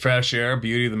 The fresh air,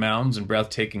 beauty of the mountains, and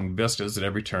breathtaking vistas at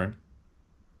every turn.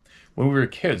 When we were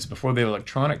kids, before the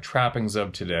electronic trappings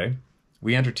of today,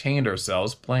 we entertained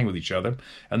ourselves playing with each other,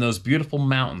 and those beautiful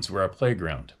mountains were our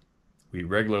playground. We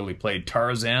regularly played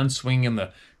Tarzan, swinging in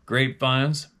the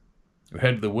grapevines. We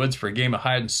head to the woods for a game of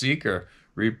hide and seek or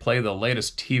replay the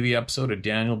latest TV episode of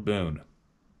Daniel Boone.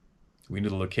 We knew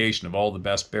the location of all the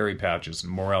best berry patches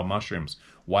and morel mushrooms,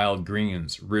 wild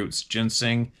greens, roots,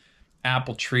 ginseng,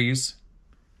 apple trees,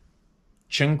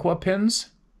 chinquapins?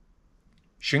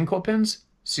 Chinquapins?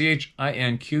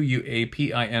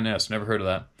 Never heard of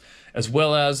that. As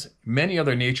well as many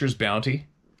other nature's bounty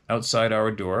outside our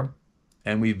door,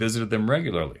 and we visited them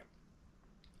regularly.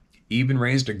 Even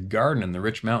raised a garden in the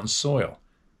rich mountain soil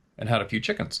and had a few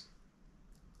chickens.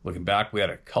 Looking back, we had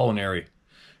a culinary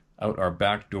out our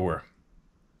back door.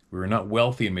 We were not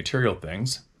wealthy in material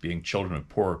things, being children of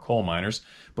poorer coal miners,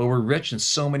 but were rich in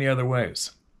so many other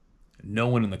ways. No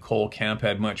one in the coal camp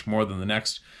had much more than the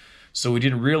next, so we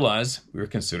didn't realize we were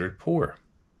considered poor.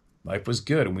 Life was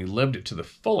good, and we lived it to the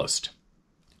fullest.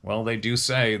 Well, they do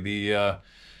say the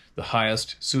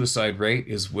highest suicide rate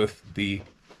is with the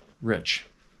rich,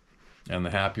 and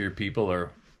the happier people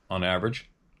are, on average,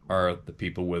 are the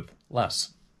people with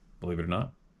less. Believe it or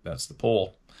not, that's the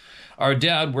poll. Our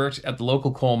dad worked at the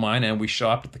local coal mine, and we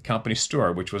shopped at the company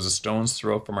store, which was a stone's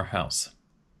throw from our house.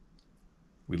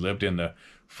 We lived in the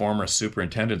former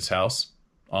superintendent's house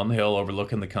on the hill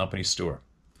overlooking the company store.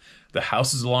 The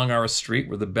houses along our street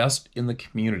were the best in the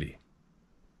community,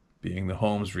 being the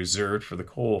homes reserved for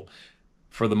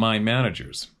the mine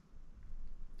managers,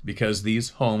 because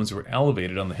these homes were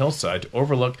elevated on the hillside to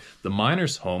overlook the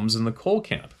miners' homes in the coal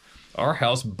camp. Our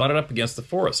house butted up against the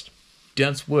forest.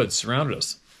 Dense woods surrounded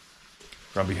us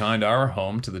from behind our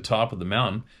home to the top of the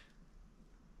mountain,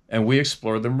 and we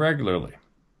explored them regularly.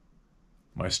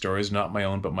 My story is not my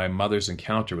own, but my mother's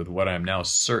encounter with what I am now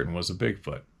certain was a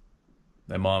Bigfoot.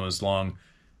 My mom has long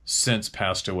since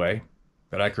passed away,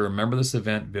 but I can remember this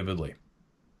event vividly.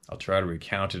 I'll try to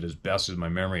recount it as best as my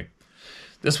memory.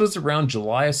 This was around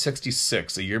July of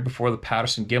 '66, a year before the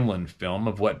Patterson-Gimlin film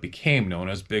of what became known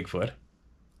as Bigfoot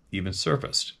even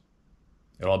surfaced.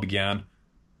 It all began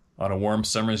on a warm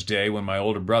summer's day when my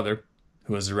older brother,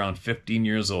 who was around 15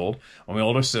 years old, and my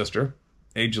older sister,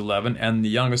 age 11, and the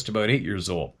youngest about 8 years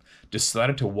old,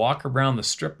 decided to walk around the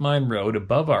strip mine road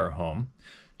above our home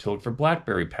to look for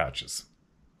blackberry patches.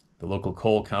 The local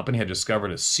coal company had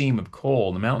discovered a seam of coal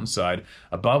on the mountainside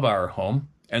above our home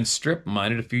and strip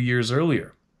mined it a few years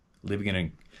earlier, leaving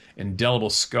an indelible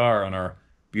scar on our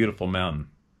beautiful mountain.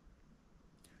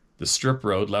 The strip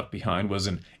road left behind was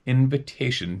an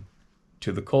invitation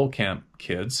to the coal camp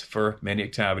kids for many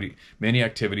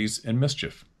activities and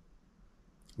mischief.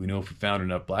 We knew if we found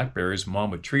enough blackberries, Mom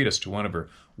would treat us to one of her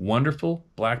wonderful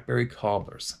blackberry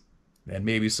cobblers, and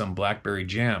maybe some blackberry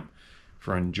jam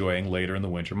for enjoying later in the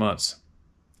winter months.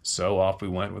 So off we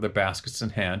went with our baskets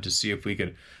in hand to see if we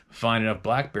could find enough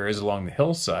blackberries along the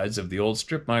hillsides of the old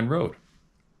strip mine road.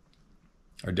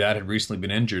 Our dad had recently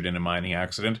been injured in a mining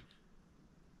accident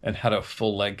and had a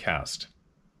full leg cast.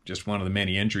 Just one of the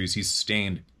many injuries he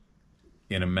sustained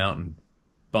in a mountain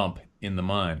bump in the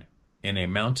mine.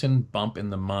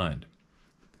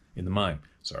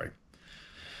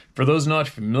 For those not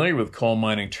familiar with coal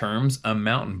mining terms, a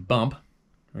mountain bump,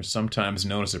 or sometimes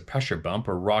known as a pressure bump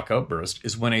or rock outburst,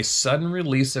 is when a sudden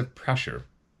release of pressure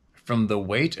from the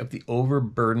weight of the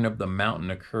overburden of the mountain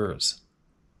occurs.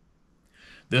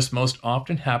 This most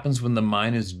often happens when the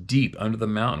mine is deep under the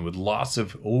mountain with lots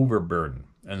of overburden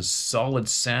and solid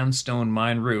sandstone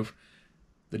mine roof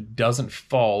that doesn't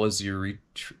fall as you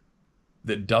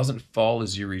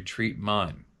retreat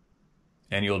mine.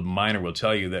 Any old miner will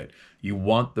tell you that you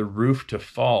want the roof to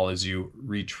fall as you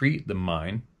retreat the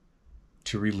mine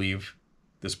to relieve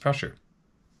this pressure.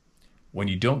 When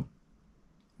you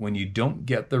don't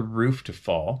get the roof to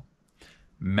fall,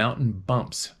 mountain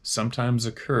bumps sometimes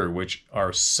occur, which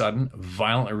are sudden,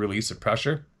 violent release of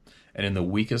pressure and in the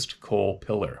weakest coal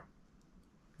pillar.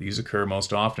 These occur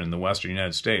most often in the western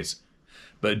United States,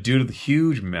 but due to the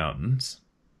huge mountains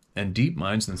and deep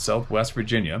mines in southwest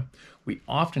Virginia, we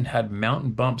often had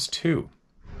mountain bumps too.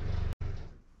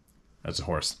 That's a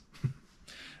horse,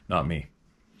 not me.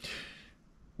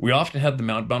 We often had the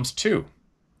mountain bumps too.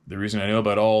 The reason I know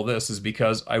about all this is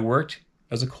because I worked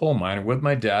as a coal miner with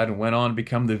my dad and went on to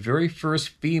become the very first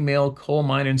female coal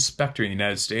mine inspector in the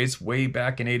United States way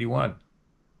back in '81.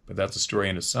 But that's a story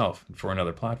in itself and for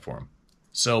another platform.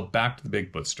 So back to the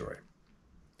Bigfoot story.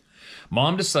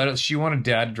 Mom decided that she wanted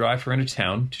Dad to drive her into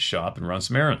town to shop and run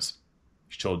some errands.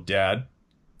 She told Dad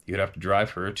he would have to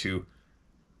drive her to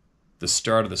the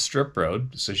start of the strip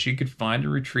road so she could find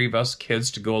and retrieve us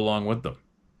kids to go along with them.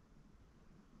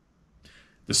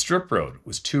 The strip road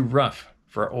was too rough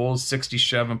for our old '60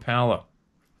 Chevy Impala,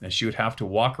 and she would have to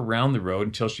walk around the road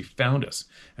until she found us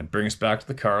and bring us back to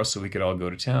the car so we could all go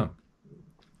to town.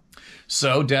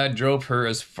 So Dad drove her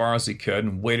as far as he could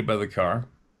and waited by the car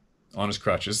on his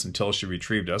crutches until she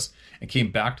retrieved us and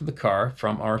came back to the car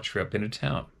from our trip into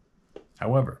town.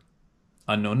 However,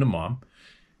 unknown to Mom,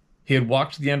 he had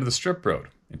walked to the end of the strip road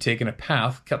and taken a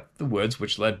path cut through the woods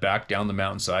which led back down the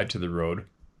mountainside to the road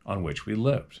on which we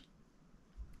lived.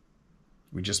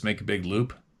 We just make a big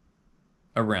loop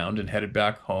around and headed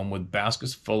back home with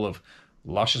baskets full of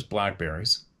luscious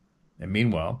blackberries. And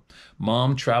meanwhile,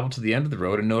 Mom traveled to the end of the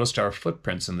road and noticed our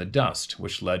footprints in the dust,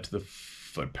 which led to the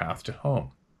footpath to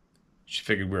home. She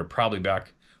figured we were probably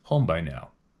back home by now,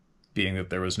 being that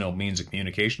there was no means of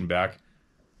communication back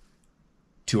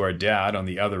to our dad on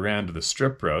the other end of the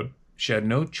strip road. She had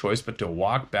no choice but to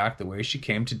walk back the way she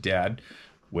came to Dad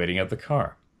waiting at the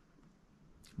car.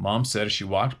 Mom said as she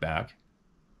walked back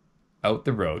out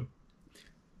the road,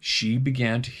 she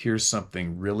began to hear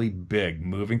something really big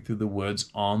moving through the woods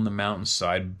on the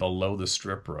mountainside below the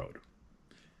strip road.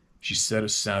 She said it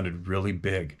sounded really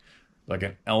big, like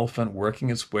an elephant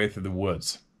working its way through the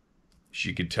woods.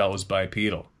 She could tell it was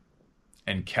bipedal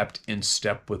and kept in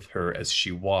step with her as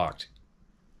she walked.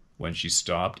 When she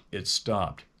stopped, it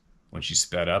stopped. When she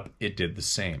sped up, it did the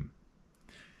same.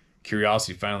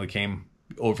 Curiosity finally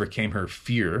overcame her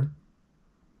fear,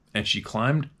 and she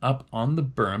climbed up on the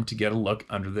berm to get a look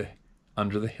under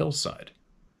the hillside.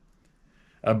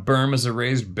 A berm is a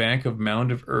raised bank of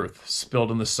mound of earth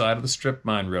spilled on the side of the strip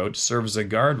mine road to serve as a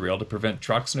guardrail to prevent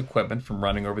trucks and equipment from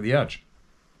running over the edge.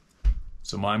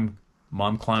 So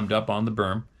Mom climbed up on the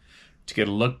berm to get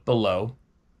a look below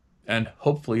and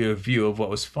hopefully a view of what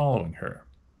was following her.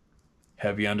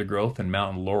 Heavy undergrowth and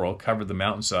mountain laurel covered the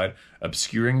mountainside,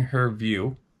 obscuring her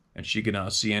view, and she could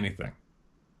not see anything.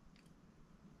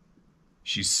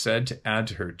 She said, to add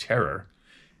to her terror,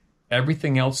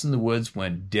 everything else in the woods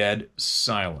went dead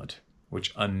silent,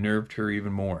 which unnerved her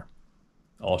even more.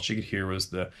 All she could hear was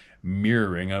the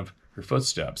mirroring of her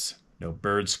footsteps. No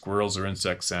birds, squirrels, or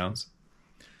insect sounds.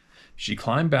 She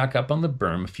climbed back up on the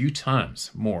berm a few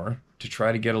times more to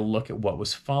try to get a look at what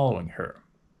was following her,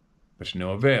 but to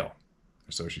no avail,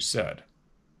 or so she said.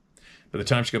 By the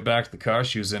time she got back to the car,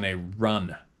 she was in a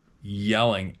run,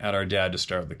 yelling at our dad to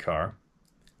start the car.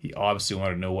 He obviously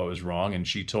wanted to know what was wrong, and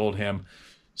she told him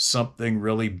something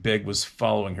really big was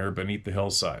following her beneath the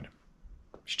hillside.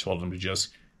 She told him to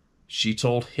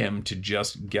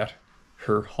just get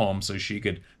her home so she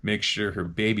could make sure her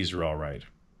babies were all right.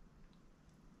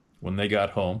 When they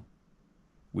got home,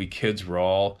 we kids were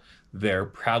all there,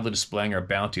 proudly displaying our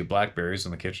bounty of blackberries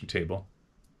on the kitchen table.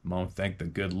 Mom thanked the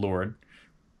good Lord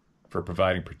for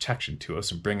providing protection to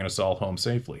us and bringing us all home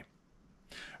safely.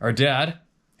 Our dad,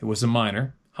 who was a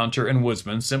miner, hunter, and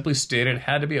woodsman, simply stated it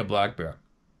had to be a black bear.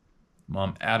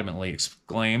 Mom adamantly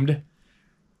exclaimed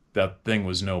that thing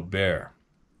was no bear.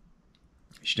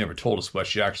 She never told us what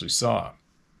she actually saw.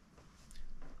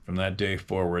 From that day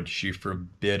forward, she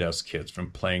forbid us kids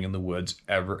from playing in the woods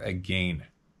ever again.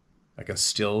 I can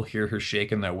still hear her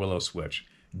shaking that willow switch,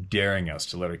 daring us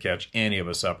to let her catch any of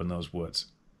us up in those woods.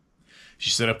 She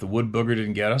said if the wood booger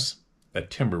didn't get us, a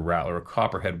timber rattler or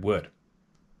copperhead would.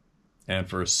 And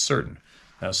for certain,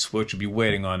 that switch would be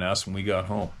waiting on us when we got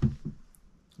home.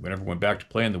 We never went back to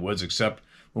play in the woods except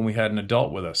when we had an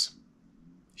adult with us.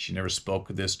 She never spoke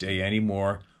of this day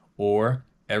anymore or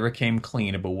ever came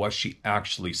clean about what she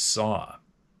actually saw.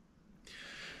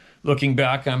 Looking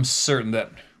back, I'm certain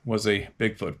that was a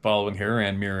Bigfoot following her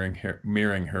and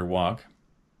mirroring her walk.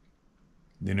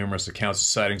 The numerous accounts of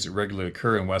sightings that regularly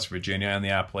occur in West Virginia and the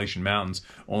Appalachian Mountains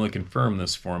only confirm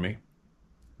this for me.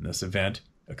 And this event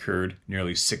occurred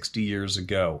nearly 60 years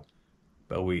ago,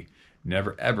 but we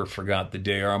never ever forgot the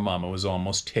day our mama was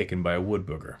almost taken by a wood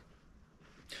booger.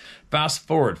 Fast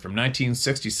forward from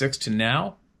 1966 to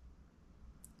now,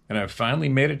 and I've finally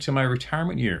made it to my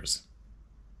retirement years.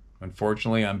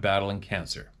 Unfortunately, I'm battling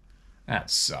cancer. That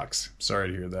sucks. Sorry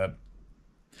to hear that.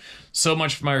 So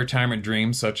much for my retirement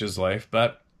dreams, such as life,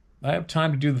 but I have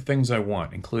time to do the things I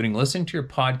want, including listening to your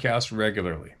podcast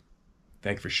regularly.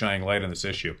 Thank you for shining light on this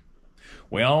issue.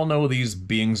 We all know these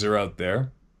beings are out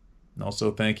there. And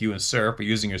also thank you and Sarah for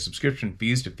using your subscription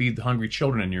fees to feed the hungry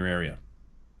children in your area.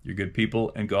 You're good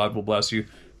people, and God will bless you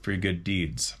for your good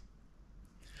deeds.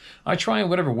 I try in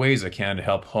whatever ways I can to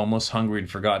help homeless, hungry, and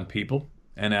forgotten people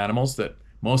and animals that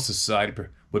most society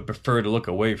would prefer to look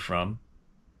away from.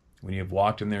 When you have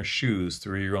walked in their shoes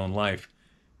through your own life,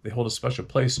 they hold a special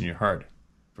place in your heart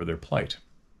for their plight.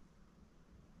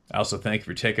 I also thank you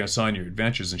for taking us on your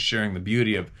adventures and sharing the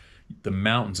beauty of the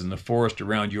mountains and the forest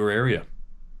around your area.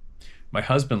 My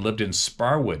husband lived in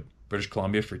Sparwood, British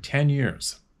Columbia for 10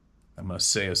 years. I must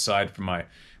say, aside from my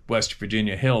West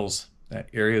Virginia hills, that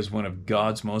area is one of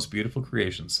God's most beautiful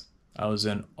creations. I was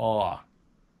in awe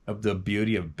of the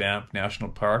beauty of Banff National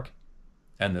Park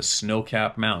and the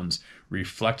snow-capped mountains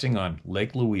reflecting on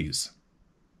Lake Louise.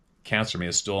 Cancer may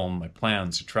have stolen my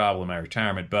plans to travel in my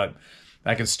retirement, but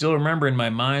I can still remember in my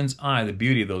mind's eye the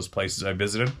beauty of those places I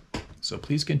visited. So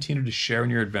please continue to share in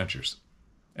your adventures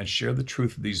and share the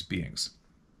truth of these beings.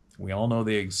 We all know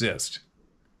they exist.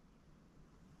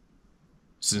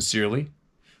 Sincerely,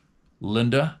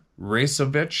 Linda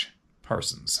Racevich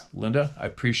Parsons. Linda, I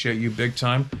appreciate you big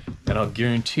time, and I'll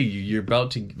guarantee you you're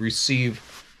about to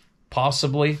receive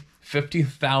possibly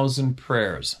 50,000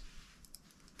 prayers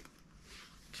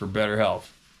for better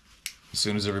health as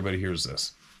soon as everybody hears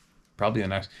this. Probably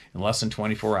in less than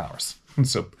 24 hours.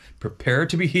 So prepare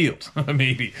to be healed.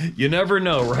 Maybe. You never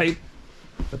know, right?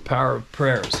 The power of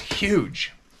prayer is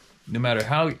huge. No matter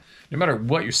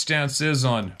what your stance is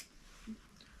on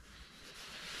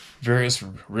various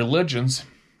religions,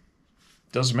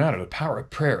 doesn't matter. The power of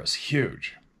prayer is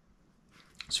huge.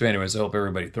 So anyways, I hope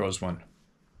everybody throws one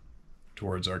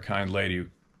towards our kind lady who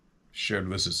shared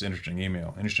with us this interesting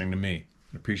email. Interesting to me.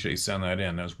 I appreciate you sending that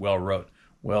in. That was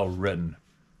well written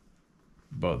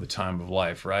about the time of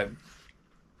life, right?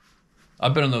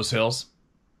 I've been in those hills.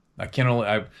 I can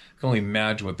only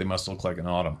imagine what they must look like in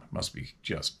autumn. It must be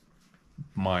just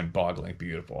mind-boggling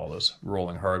beautiful, all those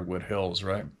rolling hardwood hills,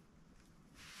 right?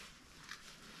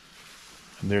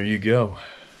 And there you go.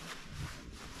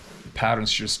 The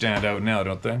patterns sure stand out now,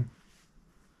 don't they?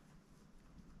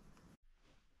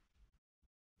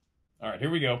 All right,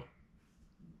 here we go.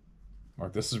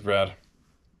 Mark, this is rad.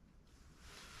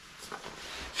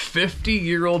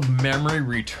 50-year-old memory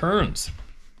returns.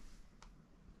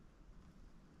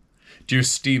 Dear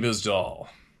Steve Isdall,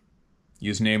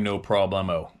 use name no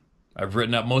problemo. I've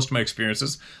written up most of my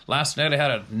experiences. Last night I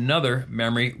had another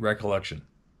memory recollection,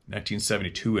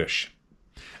 1972-ish.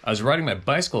 I was riding my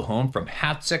bicycle home from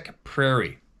Hatzic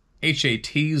Prairie,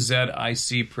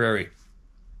 Hatzic Prairie.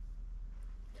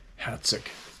 Hatzic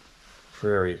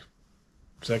Prairie.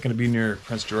 Is that going to be near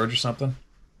Prince George or something?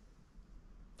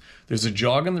 There's a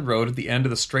jog on the road at the end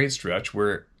of the straight stretch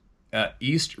where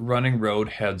East Running Road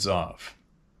heads off.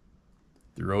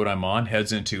 The road I'm on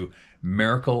heads into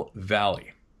Miracle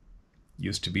Valley.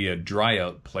 Used to be a dry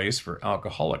out place for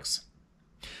alcoholics.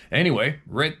 Anyway,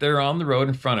 right there on the road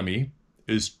in front of me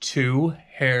is two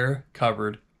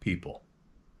hair-covered people.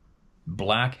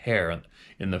 Black hair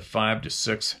in the 5 to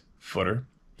 6 footer.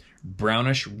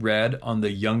 Brownish red on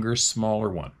the younger, smaller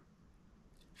one.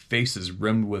 Faces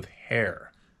rimmed with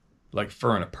hair, like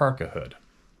fur in a parka hood.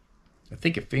 I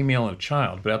think a female and a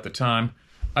child, but at the time,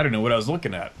 I didn't know what I was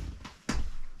looking at.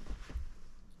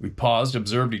 We paused,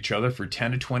 observed each other for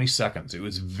 10 to 20 seconds. It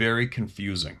was very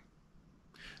confusing.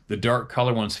 The dark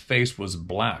color one's face was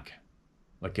black,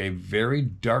 like a very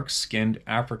dark-skinned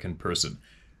African person.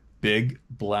 Big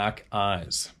black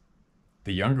eyes.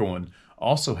 The younger one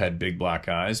also had big black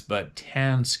eyes, but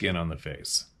tan skin on the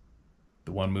face.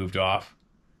 The one moved off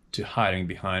to hiding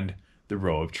behind the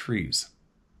row of trees.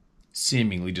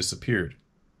 Seemingly disappeared.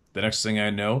 The next thing I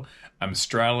know, I'm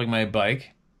straddling my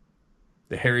bike.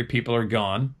 The hairy people are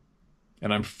gone,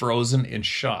 and I'm frozen in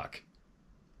shock.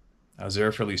 I was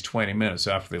there for at least 20 minutes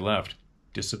after they left.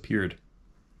 Disappeared.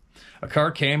 A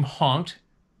car came, honked,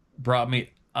 brought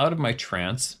me out of my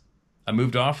trance. I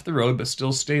moved off the road, but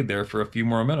still stayed there for a few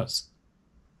more minutes.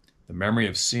 The memory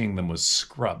of seeing them was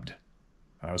scrubbed.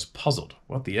 I was puzzled.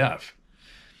 What the F?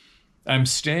 I'm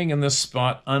staying in this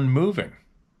spot unmoving.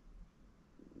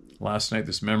 Last night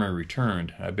this memory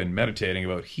returned. I've been meditating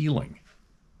about healing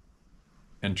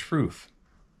and truth.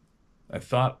 I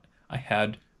thought I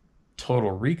had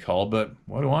total recall, but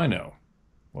what do I know?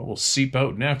 What will seep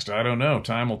out next? I don't know.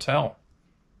 Time will tell.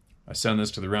 I send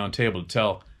this to the round table to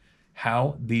tell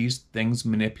how these things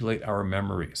manipulate our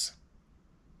memories.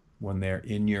 When they're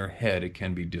in your head, it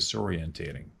can be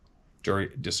disorienting.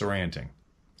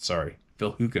 Sorry,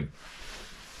 Phil Hooken.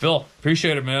 Phil,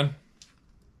 appreciate it, man.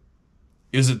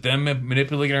 Is it them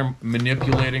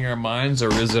manipulating our minds,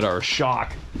 or is it our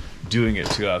shock doing it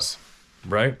to us?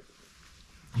 Right?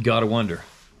 You gotta wonder.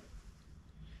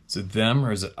 Is it them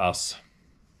or is it us?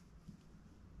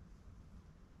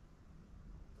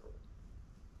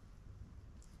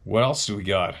 What else do we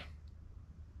got?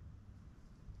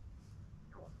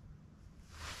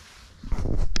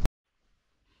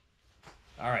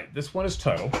 All right, this one is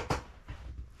titled,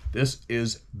 This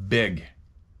is Big.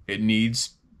 It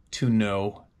needs to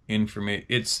know information.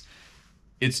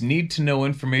 It's need to know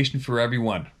information for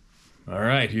everyone. All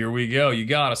right, here we go. You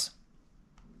got us.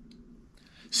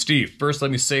 Steve, first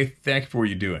let me say thank you for what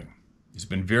you're doing. It's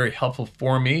been very helpful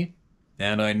for me,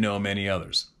 and I know many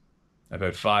others. I've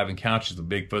had 5 encounters with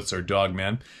Bigfoots or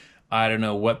Dogmen. I don't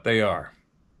know what they are.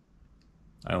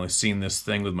 I only seen this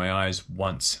thing with my eyes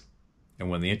once. And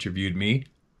when they interviewed me,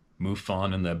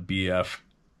 MUFON and the BF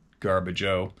Garbage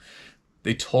O,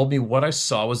 they told me what I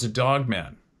saw was a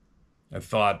Dogman. I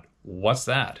thought, what's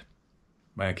that?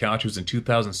 My encounter was in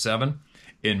 2007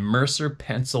 in Mercer,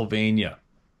 Pennsylvania.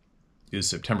 It was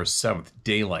September 7th,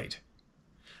 daylight.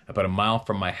 About a mile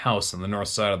from my house on the north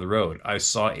side of the road, I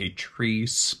saw a tree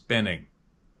spinning,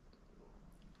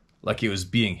 like it was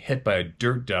being hit by a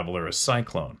dirt devil or a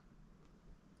cyclone.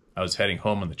 I was heading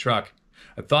home in the truck.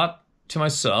 I thought to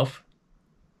myself,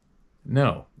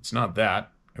 no, it's not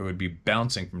that. It would be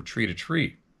bouncing from tree to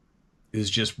tree. It was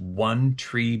just one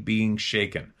tree being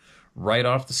shaken right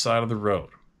off the side of the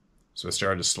road. So I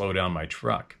started to slow down my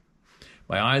truck.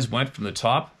 My eyes went from the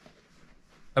top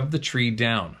of the tree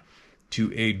down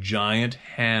to a giant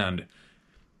hand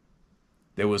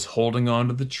that was holding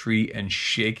onto the tree and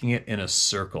shaking it in a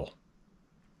circle.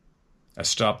 I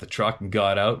stopped the truck and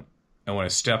got out, and when I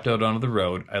stepped out onto the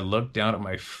road, I looked down at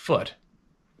my foot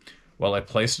while I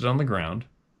placed it on the ground,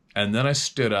 and then I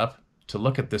stood up to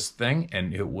look at this thing,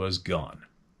 and it was gone.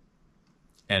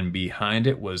 And behind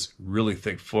it was really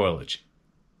thick foliage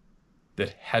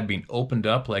that had been opened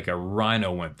up like a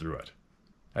rhino went through it.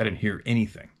 I didn't hear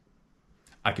anything.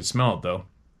 I could smell it, though.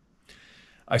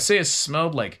 I say it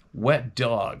smelled like wet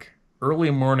dog, early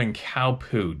morning cow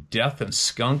poo, death, and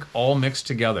skunk all mixed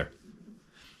together.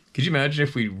 Could you imagine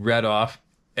if we read off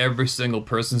every single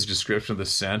person's description of the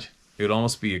scent? It would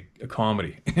almost be a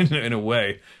comedy in a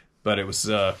way, but it was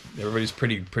everybody's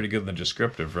pretty good in the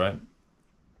descriptive, right?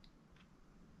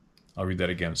 I'll read that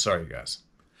again. Sorry, guys.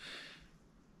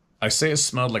 I say it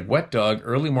smelled like wet dog,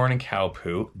 early morning cow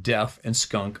poo, death, and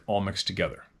skunk all mixed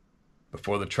together.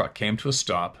 Before the truck came to a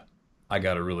stop, I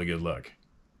got a really good look.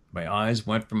 My eyes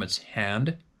went from its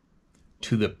hand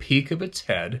to the peak of its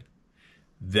head,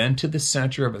 then to the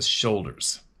center of its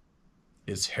shoulders.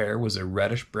 Its hair was a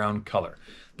reddish-brown color.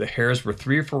 The hairs were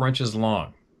 3 or 4 inches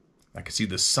long. I could see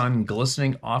the sun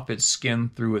glistening off its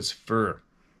skin through its fur.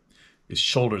 Its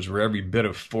shoulders were every bit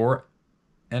of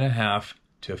 4.5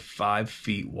 to 5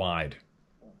 feet wide.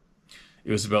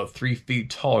 It was about 3 feet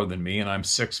taller than me, and I'm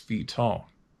 6 feet tall.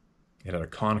 It had a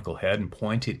conical head and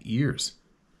pointed ears.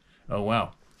 Oh,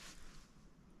 wow.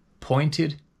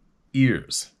 Pointed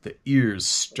ears. The ears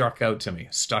stuck out to me.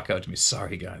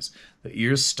 Sorry, guys. The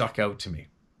ears stuck out to me.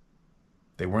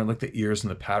 They weren't like the ears in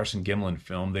the Patterson-Gimlin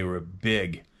film. They were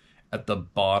big at the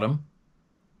bottom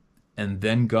and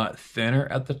then got thinner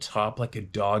at the top like a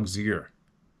dog's ear.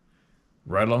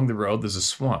 Right along the road, there's a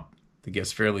swamp that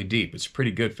gets fairly deep. It's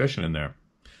pretty good fishing in there.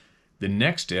 The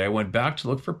next day, I went back to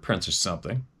look for prints or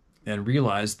something and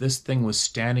realized this thing was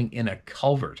standing in a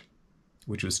culvert,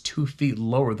 which was 2 feet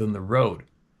lower than the road.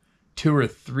 2 or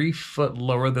 3 foot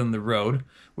lower than the road,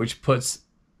 which puts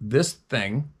this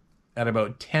thing at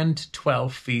about 10 to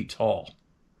 12 feet tall.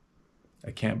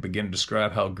 I can't begin to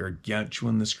describe how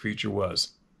gargantuan this creature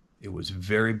was. It was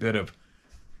every bit of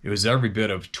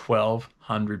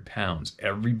 1,200 pounds,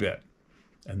 every bit.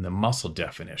 And the muscle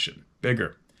definition,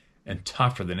 bigger and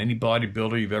tougher than any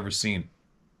bodybuilder you've ever seen.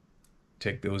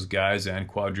 Take those guys and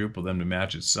quadruple them to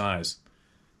match its size.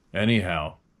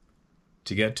 Anyhow,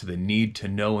 to get to the need to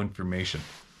know information.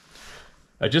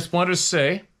 I just wanted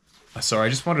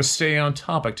to stay on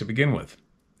topic to begin with.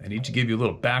 I need to give you a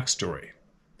little backstory.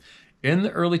 In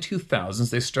the early 2000s,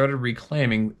 they started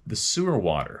reclaiming the sewer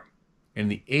water. In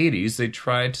the 80s, they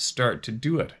tried to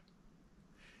do it.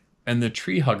 And the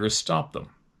tree huggers stopped them.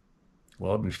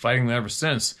 Well, I've been fighting them ever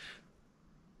since.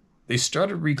 They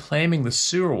started reclaiming the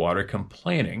sewer water,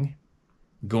 complaining,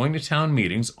 going to town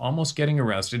meetings, almost getting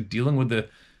arrested, dealing with the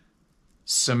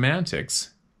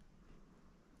semantics,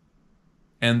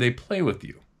 and they play with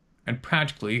you, and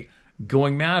practically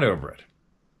going mad over it.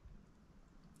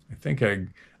 I think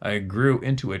I grew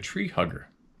into a tree hugger.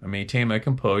 I maintained my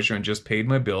composure and just paid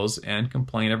my bills and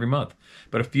complained every month.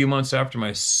 But a few months after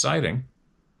my sighting,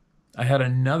 I had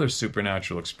another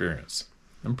supernatural experience.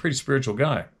 I'm a pretty spiritual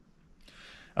guy.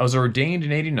 I was ordained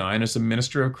in '89 as a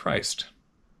minister of Christ.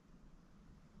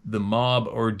 The mob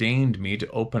ordained me to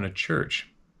open a church.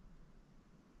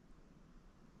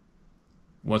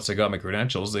 Once I got my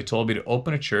credentials, they told me to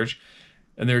open a church,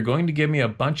 and they were going to give me a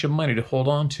bunch of money to hold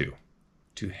on to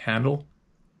handle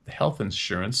the health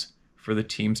insurance for the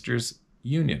Teamsters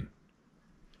Union.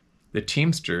 The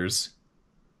Teamsters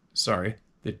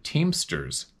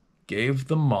gave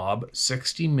the mob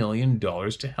 $60 million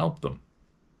to help them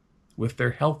with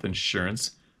their health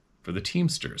insurance for the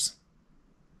Teamsters.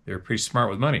 They were pretty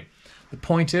smart with money. The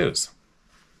point is,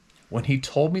 when he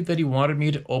told me that he wanted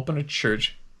me to open a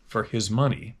church for his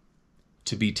money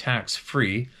to be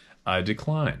tax-free, I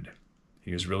declined.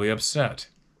 He was really upset.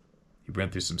 He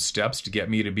went through some steps to get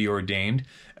me to be ordained,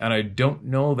 and I don't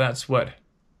know that's what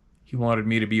he wanted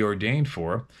me to be ordained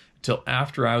for until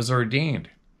after I was ordained.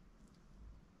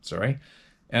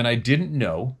 And I didn't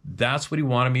know that's what he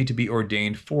wanted me to be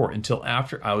ordained for until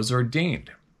after I was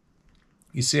ordained.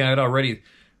 You see, I had already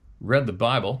read the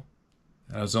Bible.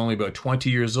 I was only about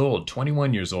 21 years old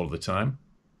at the time.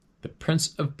 The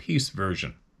Prince of Peace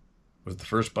version was the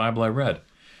first Bible I read.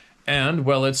 And,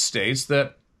 well, it states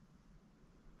that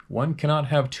one cannot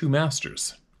have two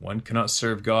masters. One cannot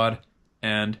serve God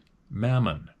and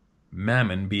mammon.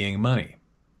 Mammon being money.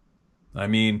 I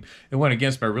mean, it went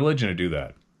against my religion to do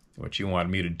that, what you wanted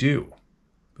me to do.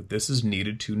 But this is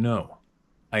needed to know.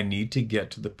 I need to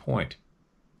get to the point.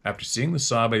 After seeing the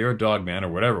Saba or Dogman or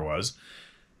whatever it was,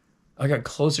 I got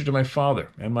closer to my Father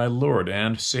and my Lord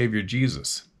and Savior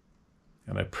Jesus.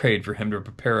 And I prayed for him to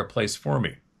prepare a place for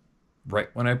me. Right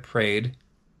when I prayed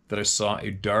that I saw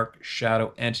a dark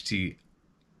shadow entity.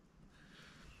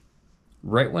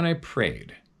 Right when I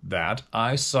prayed that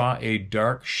I saw a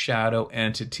dark shadow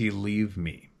entity leave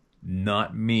me.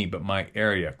 Not me, but my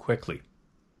area, quickly.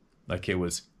 Like it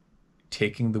was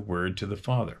taking the word to the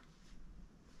Father.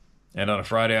 And on a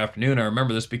Friday afternoon, I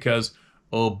remember this because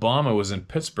Obama was in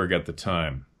Pittsburgh at the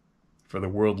time for the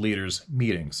world leaders'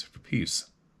 meetings for peace.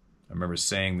 I remember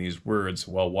saying these words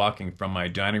while walking from my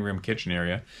dining room kitchen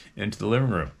area into the living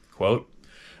room. Quote,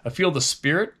 I feel the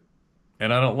spirit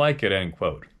and I don't like it, end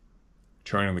quote.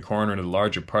 Turning the corner into the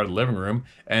larger part of the living room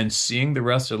and seeing the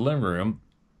rest of the living room,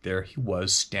 there he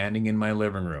was standing in my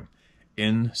living room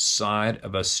inside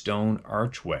of a stone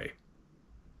archway.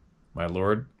 My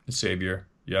Lord and Savior,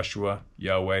 Yeshua,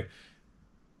 Yahweh,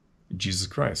 Jesus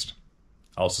Christ.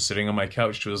 Also sitting on my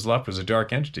couch to his left was a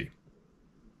dark entity.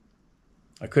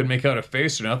 I couldn't make out a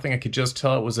face or nothing. I could just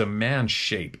tell it was a man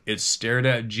shape. It stared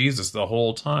at Jesus the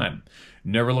whole time.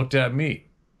 Never looked at me.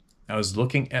 I was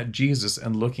looking at Jesus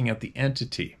and looking at the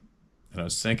entity. And I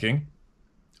was thinking,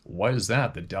 what is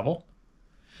that, the devil?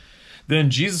 Then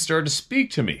Jesus started to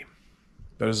speak to me.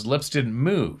 But his lips didn't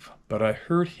move. But I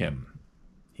heard him.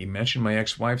 He mentioned my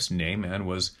ex-wife's name and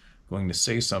was going to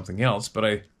say something else. But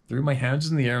I threw my hands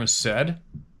in the air and said,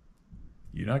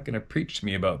 "You're not going to preach to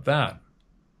me about that."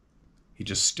 He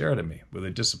just stared at me with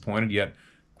a disappointed yet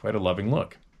quite a loving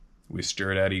look. We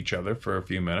stared at each other for a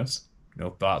few minutes. No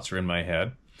thoughts were in my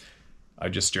head. I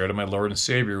just stared at my Lord and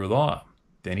Savior with awe.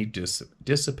 Then he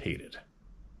dissipated.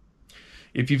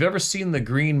 If you've ever seen The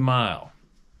Green Mile,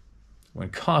 when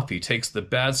coffee takes the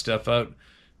bad stuff out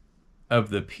of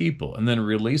the people and then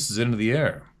releases it into the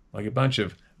air, like a bunch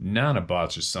of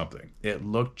nanobots or something, it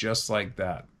looked just like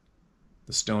that.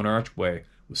 The stone archway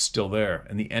was still there,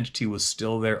 and the entity was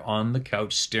still there on the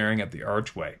couch staring at the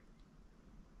archway,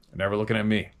 never looking at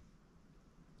me.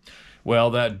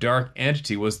 Well, that dark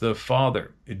entity was the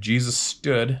Father. Jesus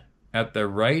stood at the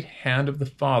right hand of the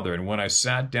Father, and when I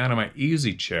sat down in my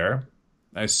easy chair,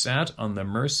 I sat on the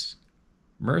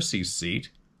mercy seat,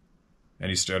 and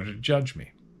he started to judge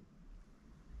me.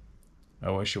 I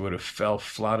wish I would have fell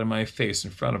flat on my face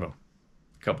in front of him.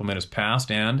 A couple minutes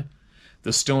passed, and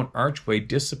the stone archway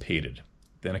dissipated.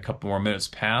 Then a couple more minutes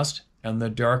passed, and the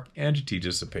dark entity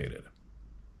dissipated.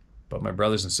 But my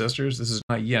brothers and sisters, this is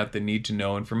not yet the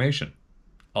need-to-know information.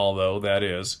 Although that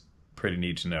is pretty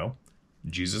need to know.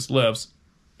 Jesus lives.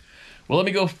 Well, let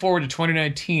me go forward to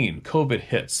 2019. COVID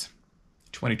hits.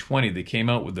 2020, they came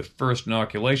out with the first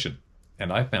inoculation.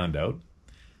 And I found out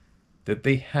that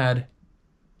they had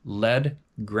lead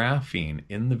graphene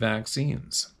in the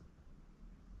vaccines.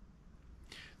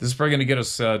 This is probably going to get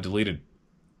us deleted.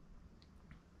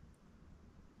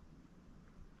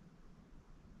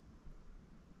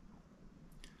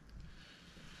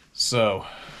 So,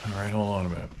 all right, hold on a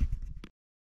minute.